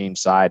heat exchange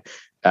side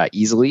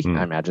easily.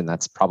 I imagine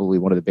that's probably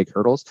one of the big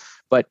hurdles.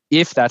 But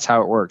if that's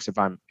how it works, if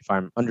I'm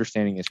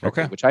understanding this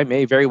correctly, which I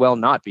may very well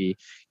not be,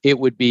 it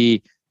would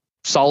be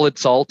solid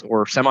salt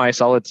or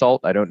semi-solid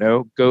salt, I don't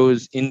know,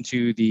 goes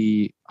into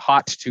the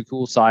hot to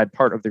cool side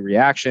part of the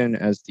reaction.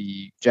 As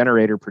the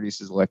generator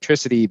produces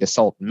electricity, the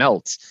salt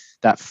melts.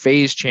 That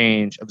phase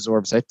change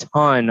absorbs a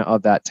ton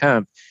of that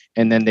temp,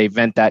 and then they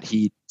vent that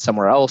heat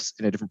somewhere else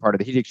in a different part of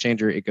the heat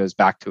exchanger. It goes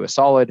back to a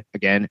solid.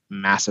 Again,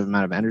 massive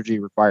amount of energy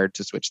required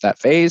to switch that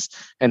phase,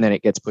 and then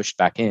it gets pushed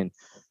back in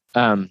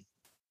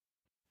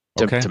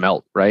to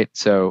melt, right?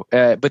 So,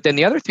 but then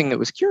the other thing that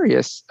was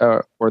curious,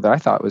 or that I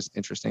thought was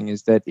interesting,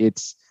 is that they're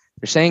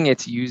saying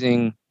it's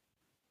using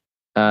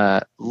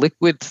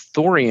liquid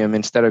thorium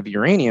instead of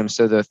uranium.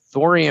 So the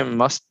thorium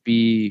must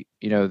be,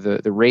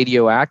 the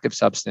radioactive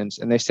substance,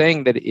 and they're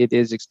saying that it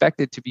is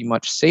expected to be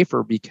much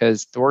safer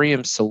because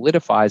thorium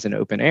solidifies in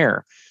open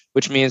air,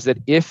 which means that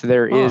if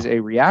there is a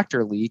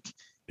reactor leak,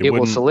 it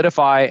will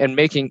solidify and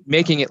making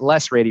it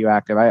less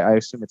radioactive. I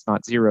assume it's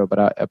not zero,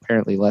 but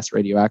apparently less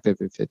radioactive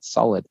if it's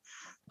solid,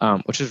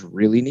 which is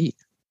really neat.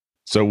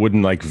 So it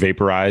wouldn't like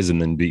vaporize and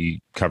then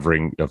be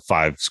covering a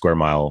 5 square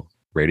mile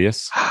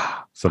radius,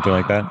 something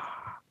like that?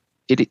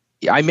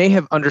 I may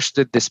have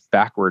understood this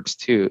backwards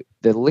too.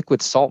 The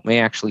liquid salt may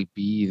actually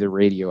be the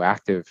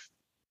radioactive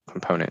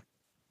component.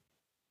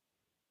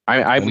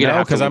 I'm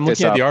because I'm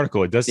looking at the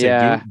article. It does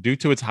say due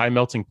to its high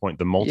melting point,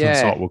 the molten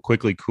salt will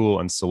quickly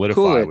cool and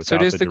solidify without so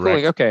it is the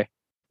cooling. Okay.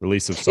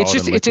 Release of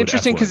solid. It's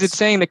interesting because it's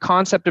saying the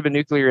concept of a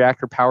nuclear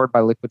reactor powered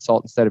by liquid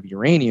salt instead of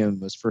uranium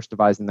was first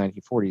devised in the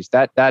 1940s.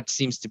 That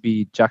seems to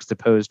be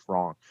juxtaposed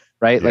wrong,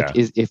 right? Like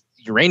if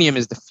uranium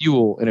is the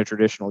fuel in a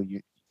traditional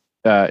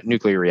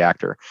nuclear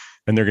reactor,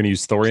 and they're going to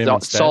use thorium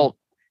instead. Salt.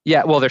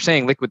 Yeah, well, they're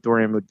saying liquid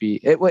thorium would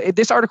be.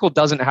 This article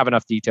doesn't have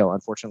enough detail,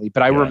 unfortunately,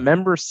 but I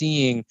remember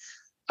seeing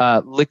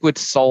liquid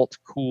salt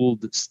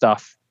cooled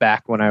stuff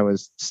back when I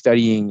was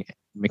studying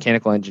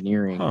mechanical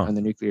engineering on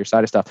the nuclear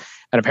side of stuff,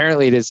 and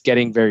apparently it is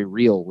getting very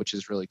real, which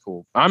is really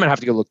cool. I'm gonna have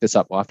to go look this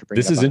up. We'll have to bring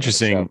this is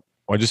interesting.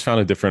 I just found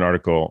a different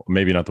article,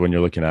 maybe not the one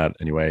you're looking at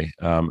anyway.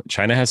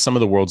 China has some of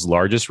the world's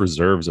largest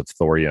reserves of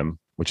thorium,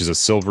 which is a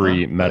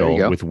silvery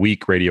metal with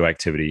weak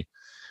radioactivity.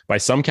 By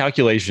some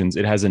calculations,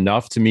 it has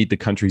enough to meet the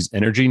country's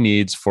energy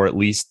needs for at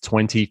least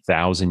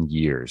 20,000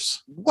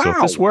 years. Wow. So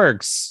if this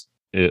works,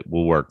 it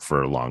will work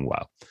for a long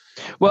while.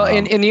 Well,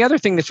 and the other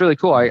thing that's really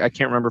cool, I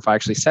can't remember if I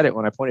actually said it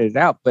when I pointed it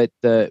out, but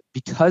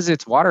because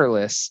it's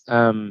waterless,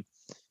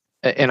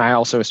 And I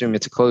also assume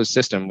it's a closed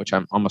system, which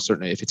I'm almost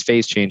certain if it's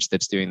phase change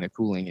that's doing the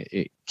cooling,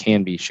 it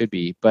can be, should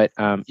be. But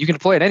you can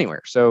deploy it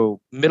anywhere.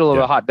 So middle of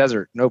a hot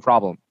desert, no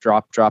problem.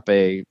 Drop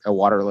a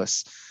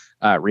waterless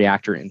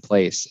reactor in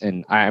place.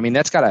 And I mean,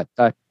 that's got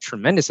a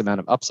tremendous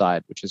amount of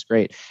upside, which is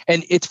great.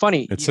 And it's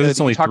funny. It says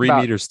it's only 3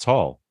 meters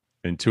tall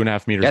and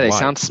 2.5 meters wide. Yeah, they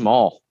sound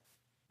small,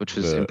 which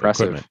is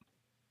impressive. Equipment.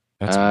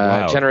 That's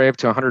wild. Generate up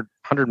to 100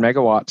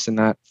 megawatts in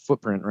that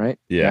footprint, right?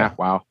 Yeah.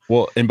 Wow.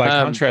 Well, and by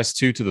contrast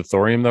to the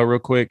thorium, though, real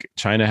quick,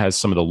 China has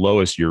some of the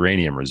lowest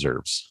uranium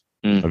reserves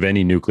of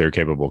any nuclear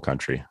capable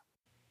country.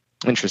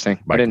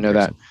 Interesting. I didn't know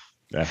that.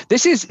 Yeah.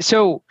 This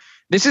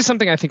is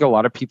something I think a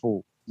lot of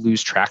people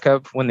lose track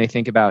of when they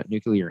think about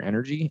nuclear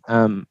energy.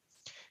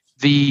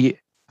 The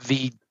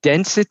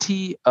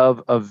density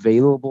of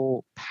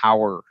available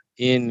power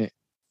in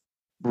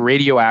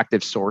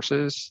radioactive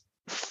sources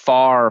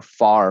far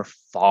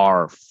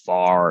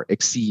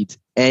exceeds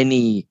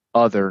any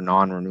other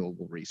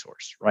non-renewable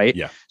resource, right?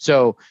 Yeah.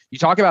 So you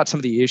talk about some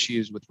of the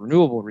issues with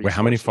renewable resources. Wait,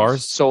 how many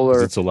FARs?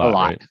 Solar, it's a lot.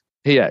 Right?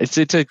 Yeah, it's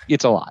a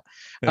lot.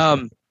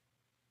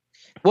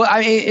 Well,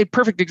 a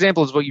perfect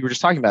example is what you were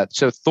just talking about.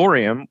 So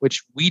thorium,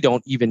 which we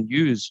don't even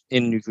use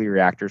in nuclear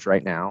reactors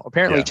right now.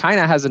 Apparently,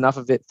 China has enough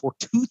of it for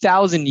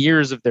 2,000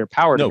 years of their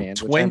power demand.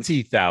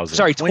 20,000.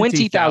 Sorry,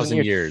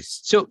 20,000 years.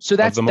 So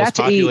that's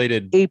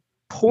a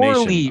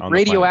poorly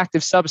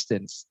radioactive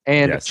substance,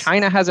 and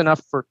China has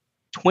enough for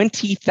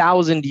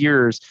 20,000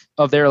 years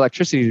of their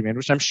electricity demand,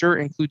 which I'm sure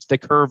includes the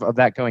curve of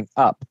that going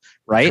up,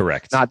 right?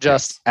 Correct. Not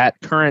just at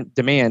current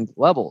demand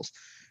levels.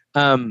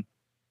 Thorium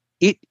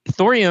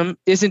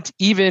isn't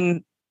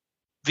even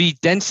the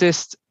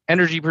densest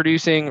energy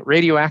producing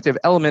radioactive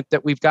element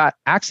that we've got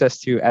access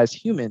to as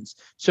humans.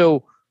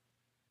 So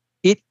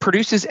it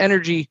produces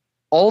energy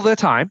all the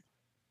time.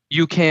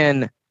 You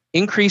can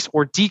increase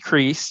or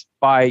decrease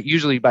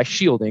usually by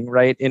shielding,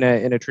 right? In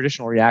a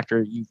traditional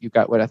reactor, you've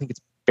got what I think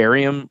it's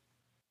barium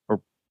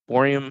or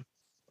bohrium.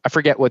 I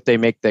forget what they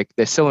make the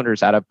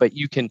cylinders out of, but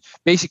you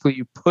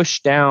push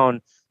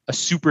down a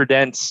super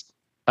dense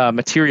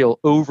material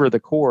over the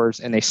cores,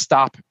 and they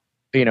stop,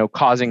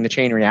 causing the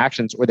chain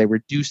reactions, or they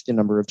reduce the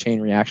number of chain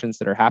reactions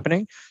that are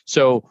happening.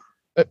 So,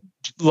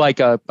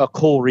 like a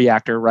coal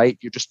reactor, right?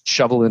 You're just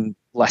shoveling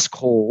less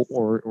coal,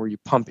 or you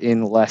pump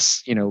in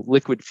less,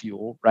 liquid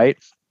fuel, right?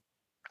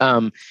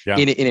 In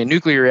a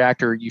nuclear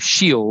reactor, you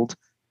shield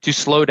to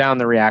slow down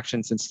the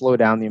reactions and slow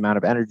down the amount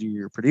of energy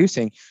you're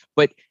producing.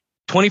 But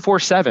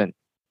 24/7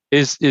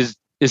 is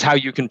how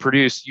you can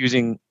produce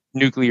using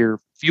nuclear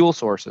fuel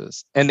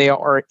sources, and they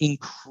are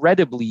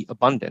incredibly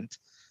abundant.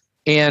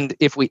 And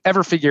if we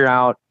ever figure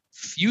out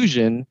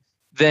fusion,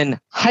 then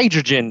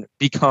hydrogen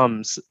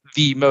becomes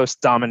the most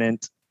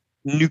dominant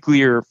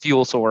nuclear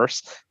fuel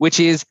source, which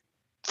is,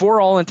 for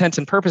all intents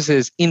and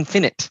purposes,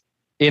 infinite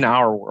in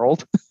our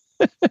world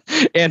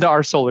and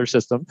our solar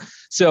system.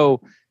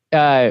 So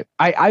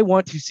I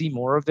want to see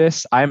more of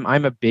this. I'm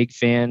a big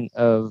fan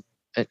of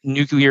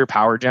nuclear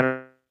power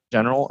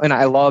general, and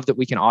I love that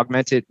we can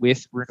augment it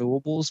with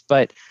renewables.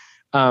 But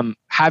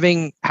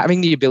having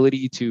the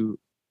ability to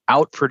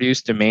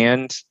outproduce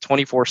demand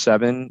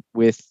 24/7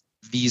 with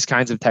these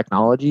kinds of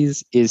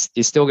technologies is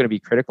still going to be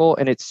critical,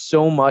 and it's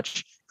so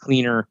much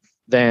cleaner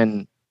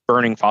than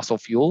burning fossil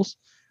fuels.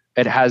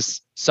 It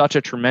has such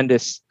a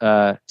tremendous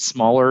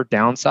smaller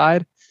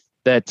downside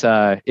that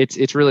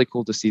it's really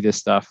cool to see this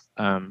stuff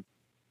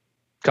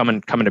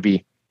coming to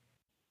be.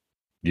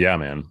 Yeah,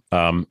 man.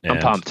 I'm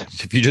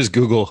pumped. If you just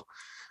Google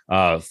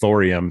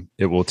thorium,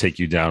 it will take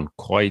you down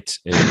quite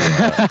a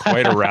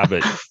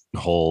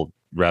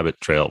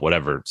rabbit trail,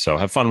 whatever. So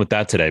have fun with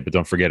that today, but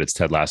don't forget it's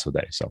Ted Lasso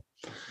Day. So,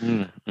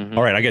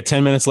 All right, I got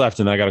 10 minutes left,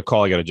 and I got a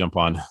call I got to jump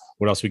on.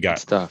 What else we got?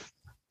 Good stuff.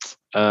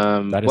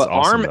 That is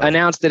awesome, ARM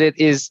announced that it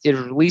is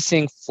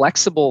releasing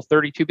flexible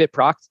 32-bit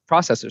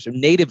processors, or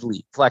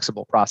natively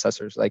flexible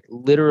processors, like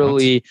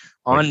literally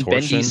on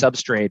bendy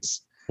substrates.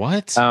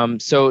 What?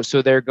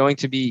 So they're going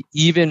to be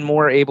even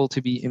more able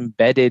to be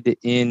embedded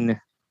in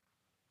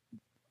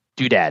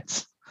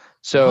doodads.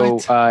 So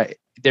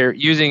they're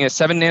using a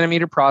 7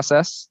 nanometer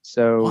process.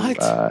 So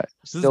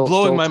this is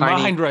blowing my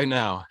mind right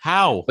now.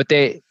 How? But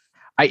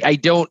I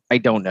don't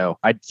know.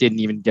 I didn't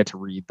even get to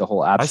read the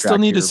whole abstract. I still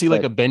need to see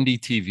like a bendy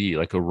TV,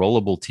 like a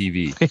rollable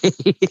TV.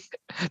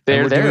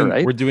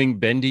 Right? We're doing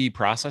bendy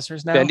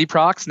processors now. Bendy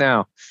procs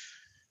now.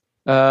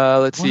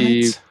 Let's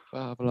see.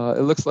 Blah, blah.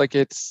 It looks like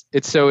it's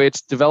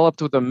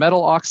developed with a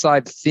metal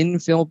oxide thin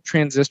film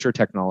transistor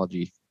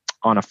technology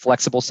on a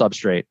flexible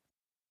substrate,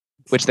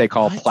 which they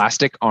call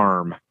plastic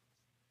ARM.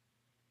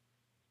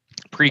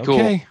 Pretty cool.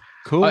 Okay,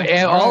 cool.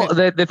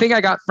 The thing I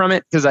got from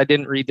it, because I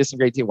didn't read this in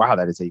great detail. Wow,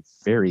 that is a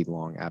very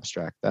long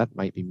abstract. That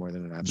might be more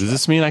than an abstract. Does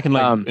this mean I can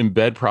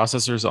embed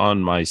processors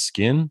on my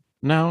skin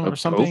now or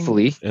something?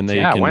 Hopefully. And they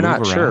can why move not?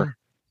 around? Sure.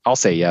 I'll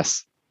say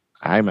yes.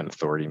 I'm an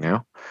authority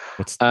now.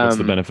 What's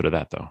the benefit of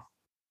that, though?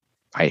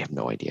 I have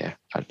no idea.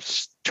 I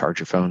just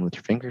charge your phone with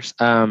your fingers.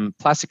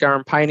 Plastic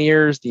ARM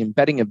pioneers the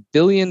embedding of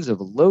billions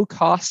of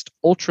low-cost,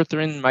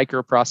 ultra-thin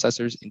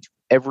microprocessors into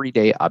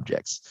everyday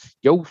objects.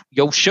 Yo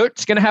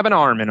shirt's gonna have an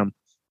arm in them.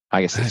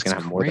 I guess it's That's going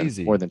to have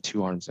crazy. more than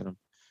 2 arms in them.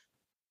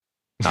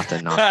 Not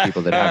to knock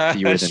people that have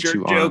fewer than Shirt 2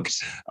 joke.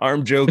 arms.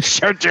 Arm joke.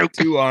 Shirt joke.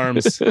 2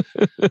 arms.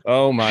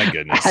 Oh my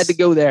goodness. I had to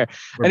go there.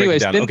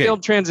 Anyways, thin Okay.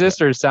 film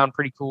transistors sound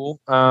pretty cool.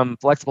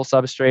 Flexible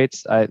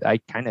substrates. I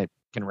kind of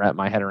can wrap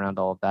my head around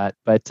all of that.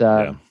 But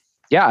a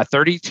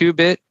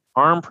 32-bit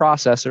ARM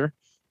processor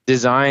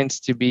designed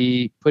to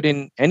be put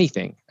in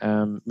anything,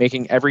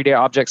 making everyday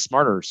objects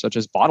smarter, such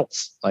as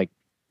bottles, like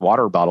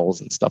water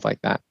bottles and stuff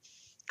like that.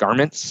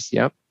 Garments,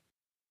 yep.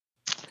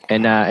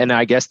 And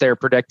I guess they're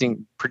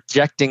projecting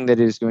that it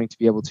is going to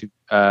be able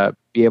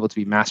to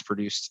be mass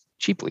produced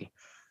cheaply,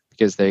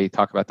 because they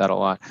talk about that a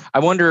lot. I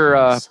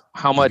wonder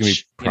how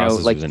much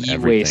like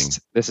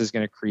e-waste this is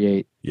going to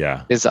create.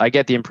 Yeah, because I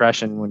get the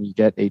impression when you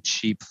get a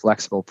cheap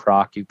flexible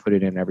proc, you put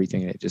it in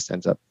everything, and it just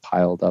ends up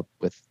piled up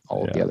with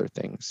all of the other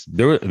things.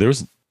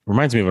 There's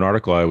reminds me of an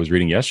article I was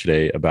reading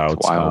yesterday about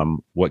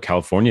what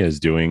California is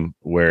doing,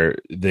 where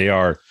they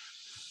are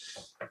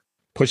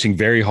pushing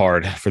very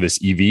hard for this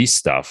EV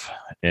stuff,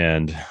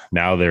 and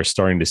now they're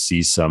starting to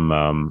see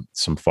some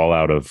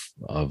fallout of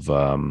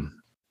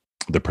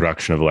the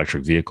production of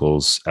electric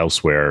vehicles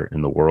elsewhere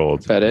in the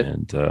world,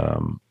 and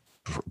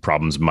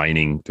problems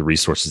mining the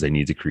resources they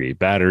need to create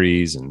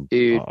batteries and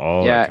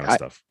all that kind of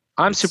stuff.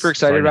 I'm super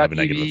excited about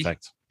EV,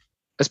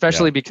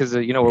 especially because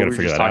what we were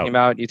just talking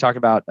about. You talk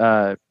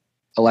about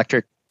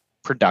electric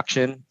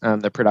production,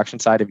 the production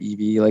side of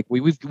EV. Like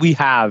we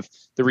have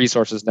the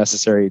resources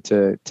necessary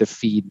to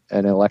feed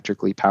an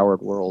electrically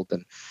powered world,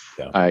 and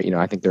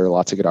I think there are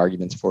lots of good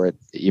arguments for it,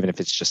 even if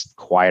it's just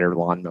quieter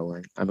lawn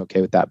mowing. I'm okay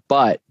with that.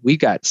 But we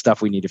got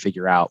stuff we need to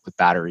figure out with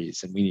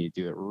batteries, and we need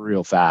to do it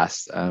real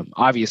fast.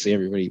 Obviously,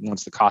 everybody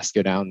wants the cost to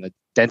go down, the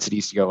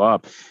densities to go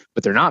up,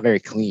 but they're not very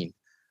clean.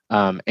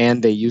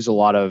 And they use a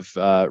lot of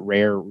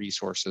rare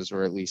resources,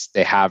 or at least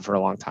they have for a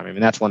long time. I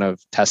mean, that's one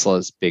of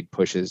Tesla's big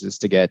pushes, is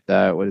to get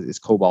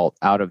cobalt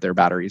out of their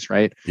batteries,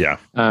 right? Yeah.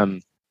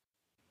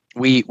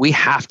 We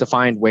have to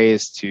find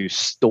ways to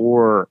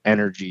store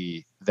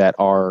energy that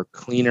are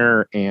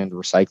cleaner and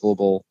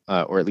recyclable,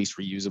 or at least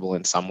reusable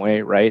in some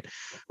way, right?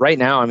 Right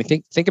now, I mean,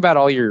 think about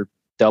all your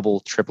double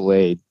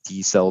AAA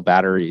D cell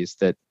batteries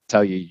that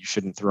tell you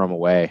shouldn't throw them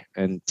away,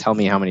 and tell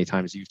me how many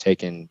times you've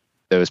taken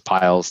those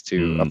piles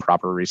to a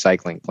proper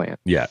recycling plant.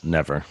 Yeah,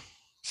 never.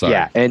 Sorry.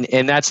 Yeah,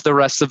 and that's the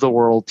rest of the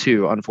world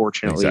too,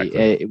 unfortunately.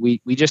 Exactly.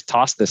 We just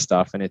toss this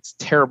stuff, and it's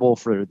terrible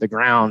for the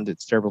ground.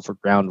 It's terrible for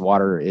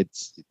groundwater.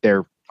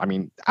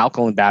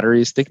 Alkaline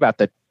batteries. Think about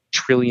the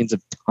trillions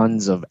of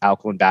tons of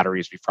alkaline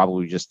batteries we've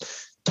probably just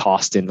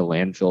tossed into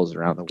landfills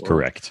around the world.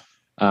 Correct.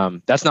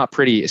 That's not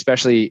pretty,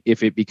 especially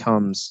if it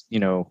becomes,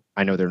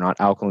 I know they're not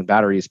alkaline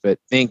batteries, but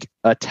think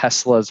a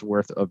Tesla's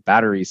worth of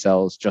battery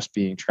cells just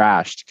being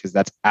trashed, because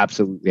that's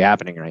absolutely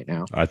happening right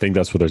now. I think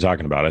that's what they're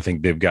talking about. I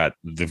think they've got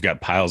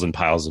piles and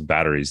piles of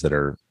batteries that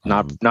are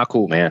not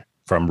cool, man.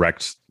 From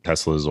wrecked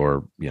Teslas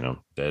or,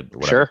 dead or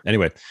whatever. Sure.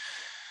 Anyway,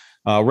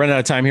 running out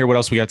of time here. What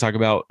else we got to talk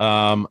about?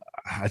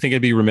 I think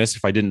I'd be remiss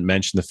if I didn't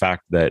mention the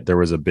fact that there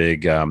was a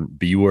big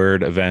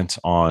B-word event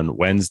on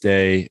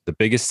Wednesday. The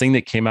biggest thing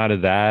that came out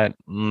of that,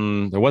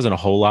 there wasn't a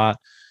whole lot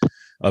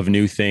of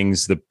new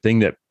things. The thing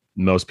that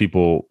most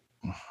people,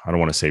 I don't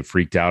want to say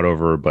freaked out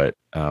over, but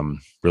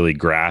really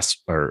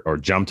grasped or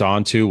jumped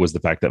onto, was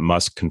the fact that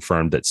Musk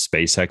confirmed that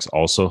SpaceX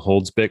also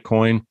holds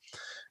Bitcoin,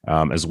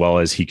 as well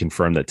as he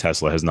confirmed that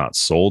Tesla has not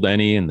sold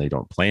any and they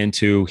don't plan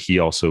to. He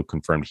also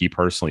confirmed he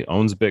personally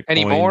owns Bitcoin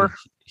anymore.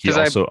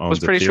 Because I was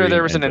pretty sure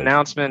there was an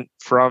announcement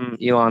from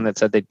Elon that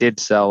said they did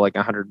sell like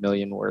 100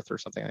 million worth or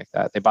something like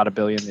that. They bought $1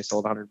 billion, they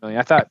sold 100 million.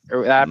 I thought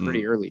that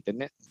pretty early,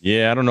 didn't it?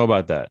 Yeah, I don't know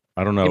about that.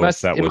 I don't know it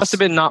must have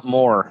been not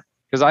more,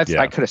 because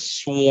I could have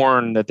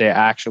sworn that they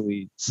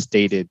actually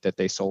stated that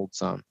they sold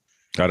some.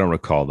 I don't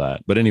recall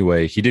that. But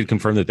anyway, he did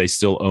confirm that they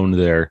still own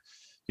their,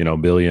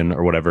 billion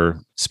or whatever.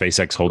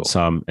 SpaceX holds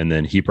some, and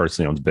then he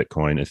personally owns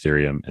Bitcoin,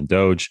 Ethereum, and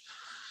Doge.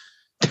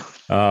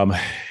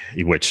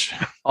 Which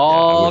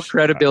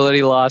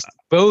credibility lost.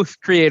 Both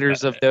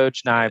creators of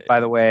Doge Knife, by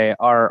the way,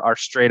 are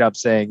straight up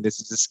saying this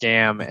is a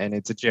scam and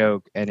it's a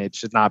joke and it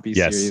should not be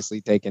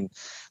seriously taken.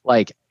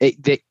 Like I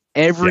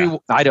do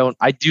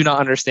not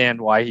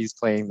understand why he's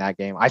playing that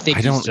game. I think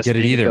he's just a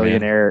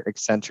billionaire,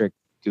 eccentric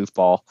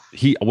goofball.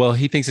 He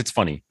thinks it's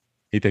funny.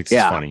 He thinks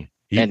it's funny.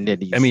 At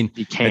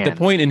the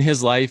point in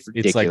his life,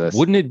 it's like,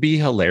 wouldn't it be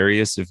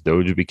hilarious if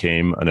Doge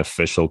became an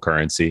official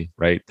currency,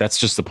 right? That's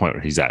just the point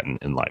where he's at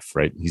in life,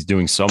 right? He's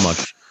doing so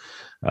much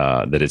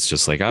that it's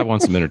just like, I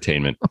want some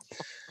entertainment.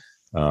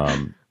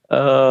 But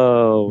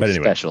anyway,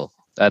 special.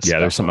 That's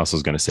special. There's something else I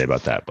was going to say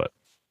about that, but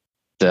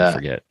I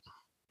forget.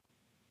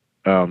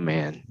 Oh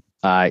man,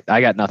 I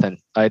got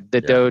nothing.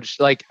 Doge,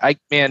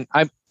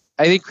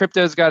 I think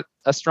crypto's got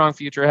a strong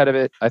future ahead of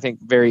it. I think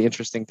very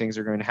interesting things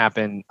are going to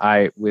happen.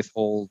 I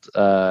withhold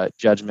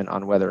judgment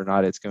on whether or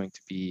not it's going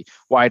to be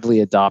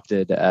widely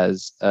adopted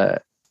as a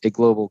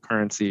global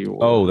currency,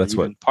 or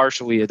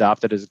partially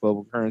adopted as a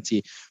global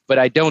currency. But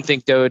I don't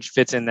think Doge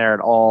fits in there at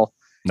all.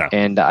 No.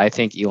 And I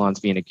think Elon's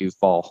being a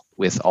goofball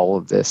with all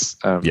of this.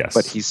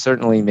 But he's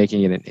certainly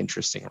making it an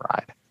interesting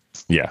ride.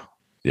 Yeah.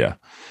 Yeah.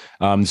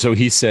 So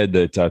he said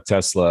that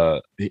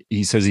Tesla,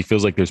 he says he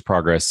feels like there's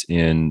progress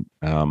in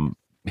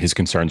his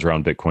concerns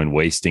around Bitcoin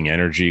wasting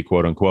energy,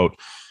 quote unquote.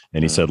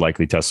 And he said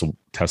likely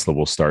Tesla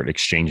will start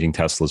exchanging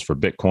Teslas for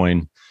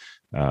Bitcoin.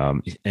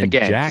 And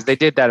Again, Jack, they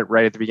did that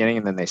right at the beginning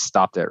and then they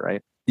stopped it,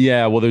 right?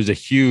 yeah, well, there's a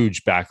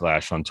huge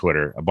backlash on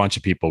Twitter. A bunch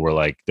of people were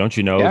like, don't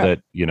you know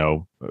that,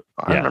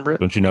 I remember it.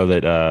 Don't you know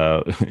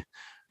that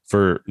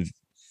for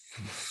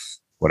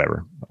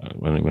whatever,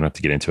 we don't have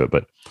to get into it,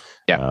 but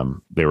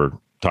they were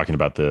talking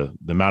about the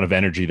amount of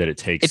energy that it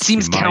takes. It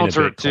seems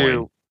counter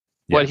to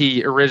what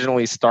he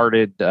originally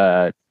started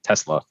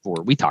Tesla for.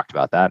 We talked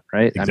about that,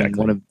 right? Exactly.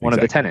 I mean, one of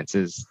the tenets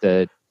is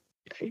that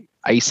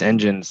ICE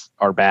engines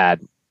are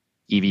bad,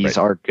 EVs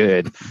are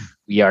good,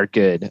 we are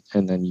good,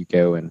 and then you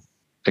go and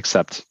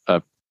accept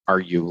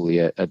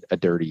arguably a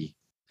dirty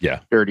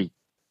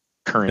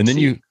currency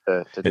and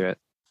then to do it.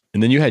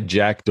 And then you had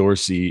Jack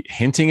Dorsey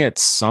hinting at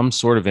some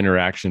sort of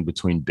interaction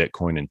between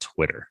Bitcoin and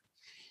Twitter.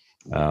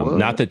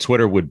 Not that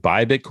Twitter would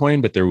buy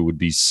Bitcoin, but there would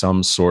be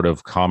some sort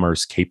of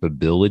commerce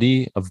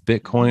capability of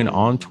Bitcoin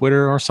on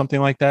Twitter or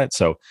something like that.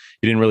 So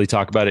he didn't really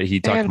talk about it. He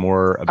talked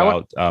more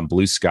about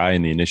Blue Sky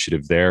and the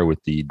initiative there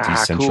with the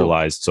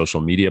decentralized social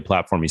media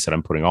platform. He said,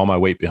 I'm putting all my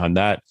weight behind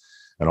that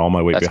and all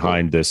my weight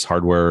behind this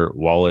hardware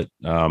wallet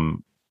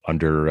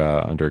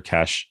under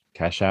Cash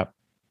App.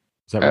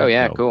 Is that right? Oh,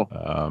 yeah, no.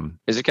 cool.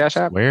 Is it Cash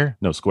App? Square?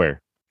 No,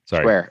 Square.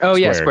 Sorry. Square. Oh,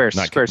 yeah, Square.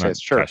 Not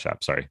Sure. Cash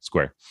App. Sorry,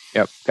 Square.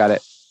 Yep, got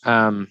it.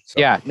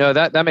 Yeah, no,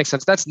 that makes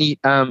sense. That's neat.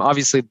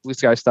 Obviously Blue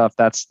Sky stuff,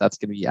 that's going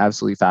to be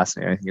absolutely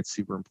fascinating. I think it's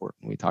super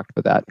important. We talked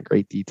about that in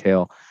great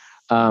detail.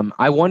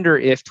 I wonder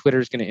if Twitter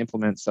is going to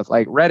implement stuff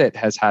like Reddit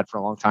has had for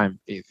a long time,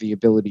 the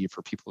ability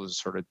for people to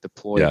sort of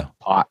deploy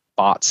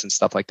bots and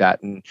stuff like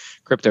that. And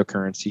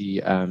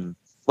cryptocurrency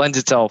lends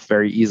itself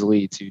very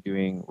easily to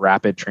doing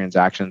rapid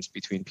transactions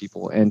between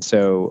people. And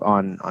so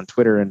on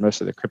Twitter and most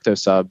of the crypto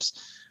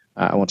subs,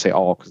 I won't say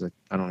all because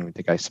I don't even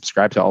think I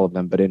subscribe to all of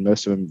them, but in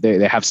most of them,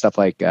 they have stuff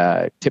like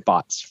tip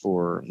bots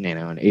for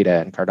Nano and ADA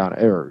and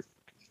Cardano, or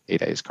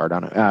ADA is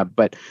Cardano.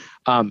 But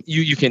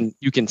you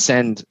can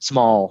send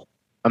small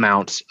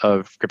amounts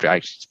of crypto. I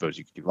suppose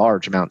you can do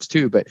large amounts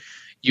too, but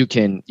you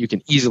can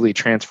easily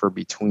transfer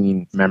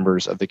between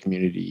members of the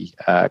community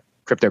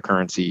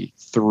cryptocurrency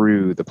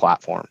through the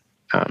platform,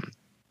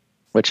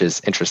 which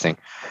is interesting.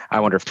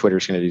 I wonder if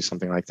Twitter's going to do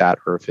something like that,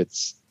 or if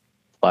it's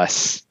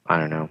less, I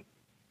don't know,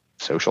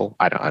 social.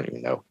 I don't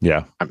even know.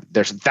 Yeah.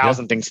 There's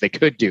 1,000 things they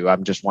could do.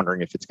 I'm just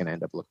wondering if it's going to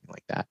end up looking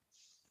like that.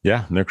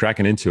 Yeah, and they're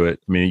cracking into it.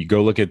 I mean, you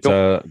go look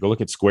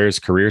at Square's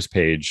careers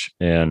page,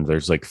 and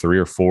there's like 3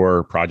 or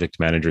 4 project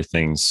manager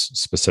things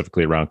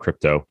specifically around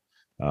crypto.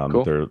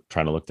 They're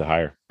trying to look to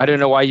hire. I don't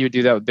know why you would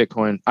do that with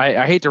Bitcoin.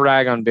 I hate to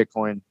rag on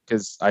Bitcoin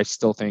because I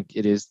still think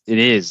it is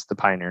the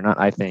pioneer. Not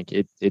I think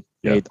it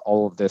made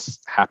all of this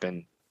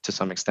happen to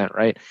some extent,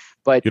 right?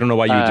 But you don't know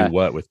why you would do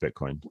what with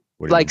Bitcoin?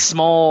 Like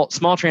small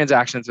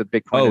transactions with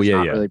Bitcoin is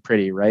not really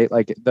pretty, right?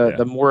 Like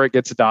the more it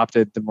gets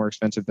adopted, the more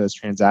expensive those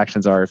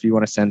transactions are. If you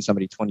want to send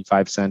somebody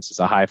 25 cents as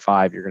a high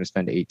five, you're going to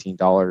spend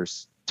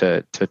 $18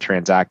 to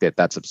transact it.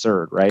 That's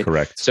absurd, right?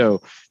 Correct.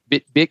 So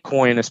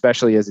Bitcoin,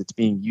 especially as it's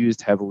being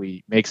used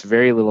heavily, makes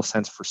very little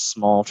sense for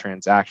small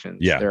transactions.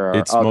 Yeah,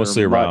 it's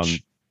mostly around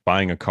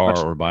buying a car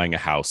or buying a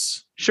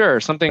house. Sure,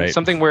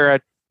 something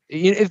where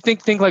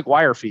think like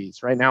wire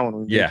fees. Right now,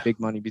 when we make big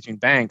money between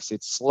banks,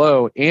 it's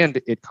slow and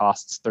it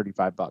costs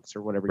 $35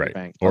 or whatever your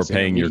bank. Or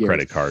paying your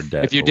credit card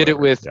debt. If you did it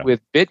with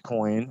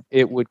Bitcoin,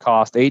 it would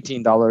cost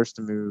 $18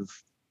 to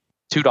move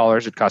 $2.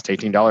 It'd cost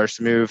 $18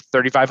 to move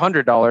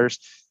 $3,500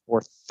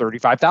 or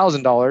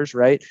 $35,000,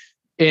 right?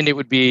 And it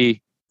would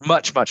be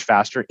much, much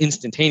faster,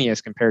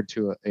 instantaneous compared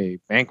to a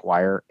bank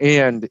wire,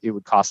 and it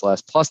would cost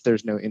less. Plus,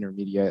 there's no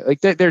intermediate.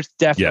 Like there's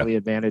definitely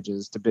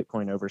advantages to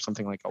Bitcoin over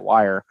something like a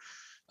wire.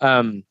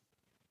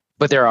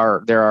 But there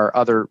are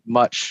other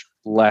much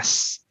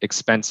less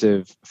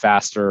expensive,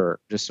 faster,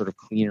 just sort of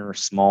cleaner,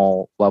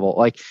 small level.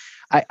 Like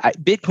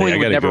Bitcoin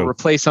would never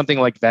replace something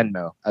like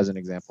Venmo, as an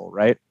example,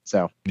 right?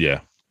 So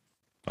yeah,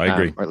 I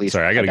agree. Or at least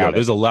sorry, I got to go.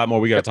 There's a lot more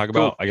we got to talk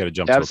about. I got to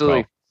jump. Absolutely. To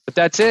a call. But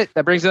that's it.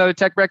 That brings another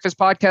Tech Breakfast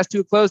podcast to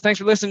a close. Thanks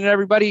for listening,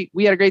 everybody.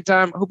 We had a great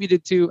time. Hope you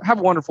did too. Have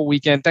a wonderful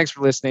weekend. Thanks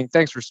for listening.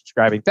 Thanks for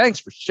subscribing. Thanks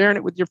for sharing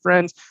it with your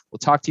friends. We'll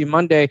talk to you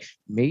Monday.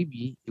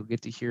 Maybe you'll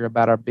get to hear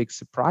about our big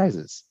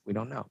surprises. We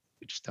don't know.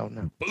 We just don't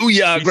know.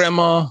 Booyah,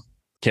 Grandma.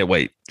 Can't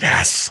wait.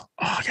 Yes.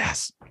 Oh,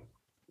 yes.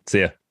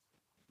 See ya.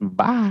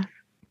 Bye.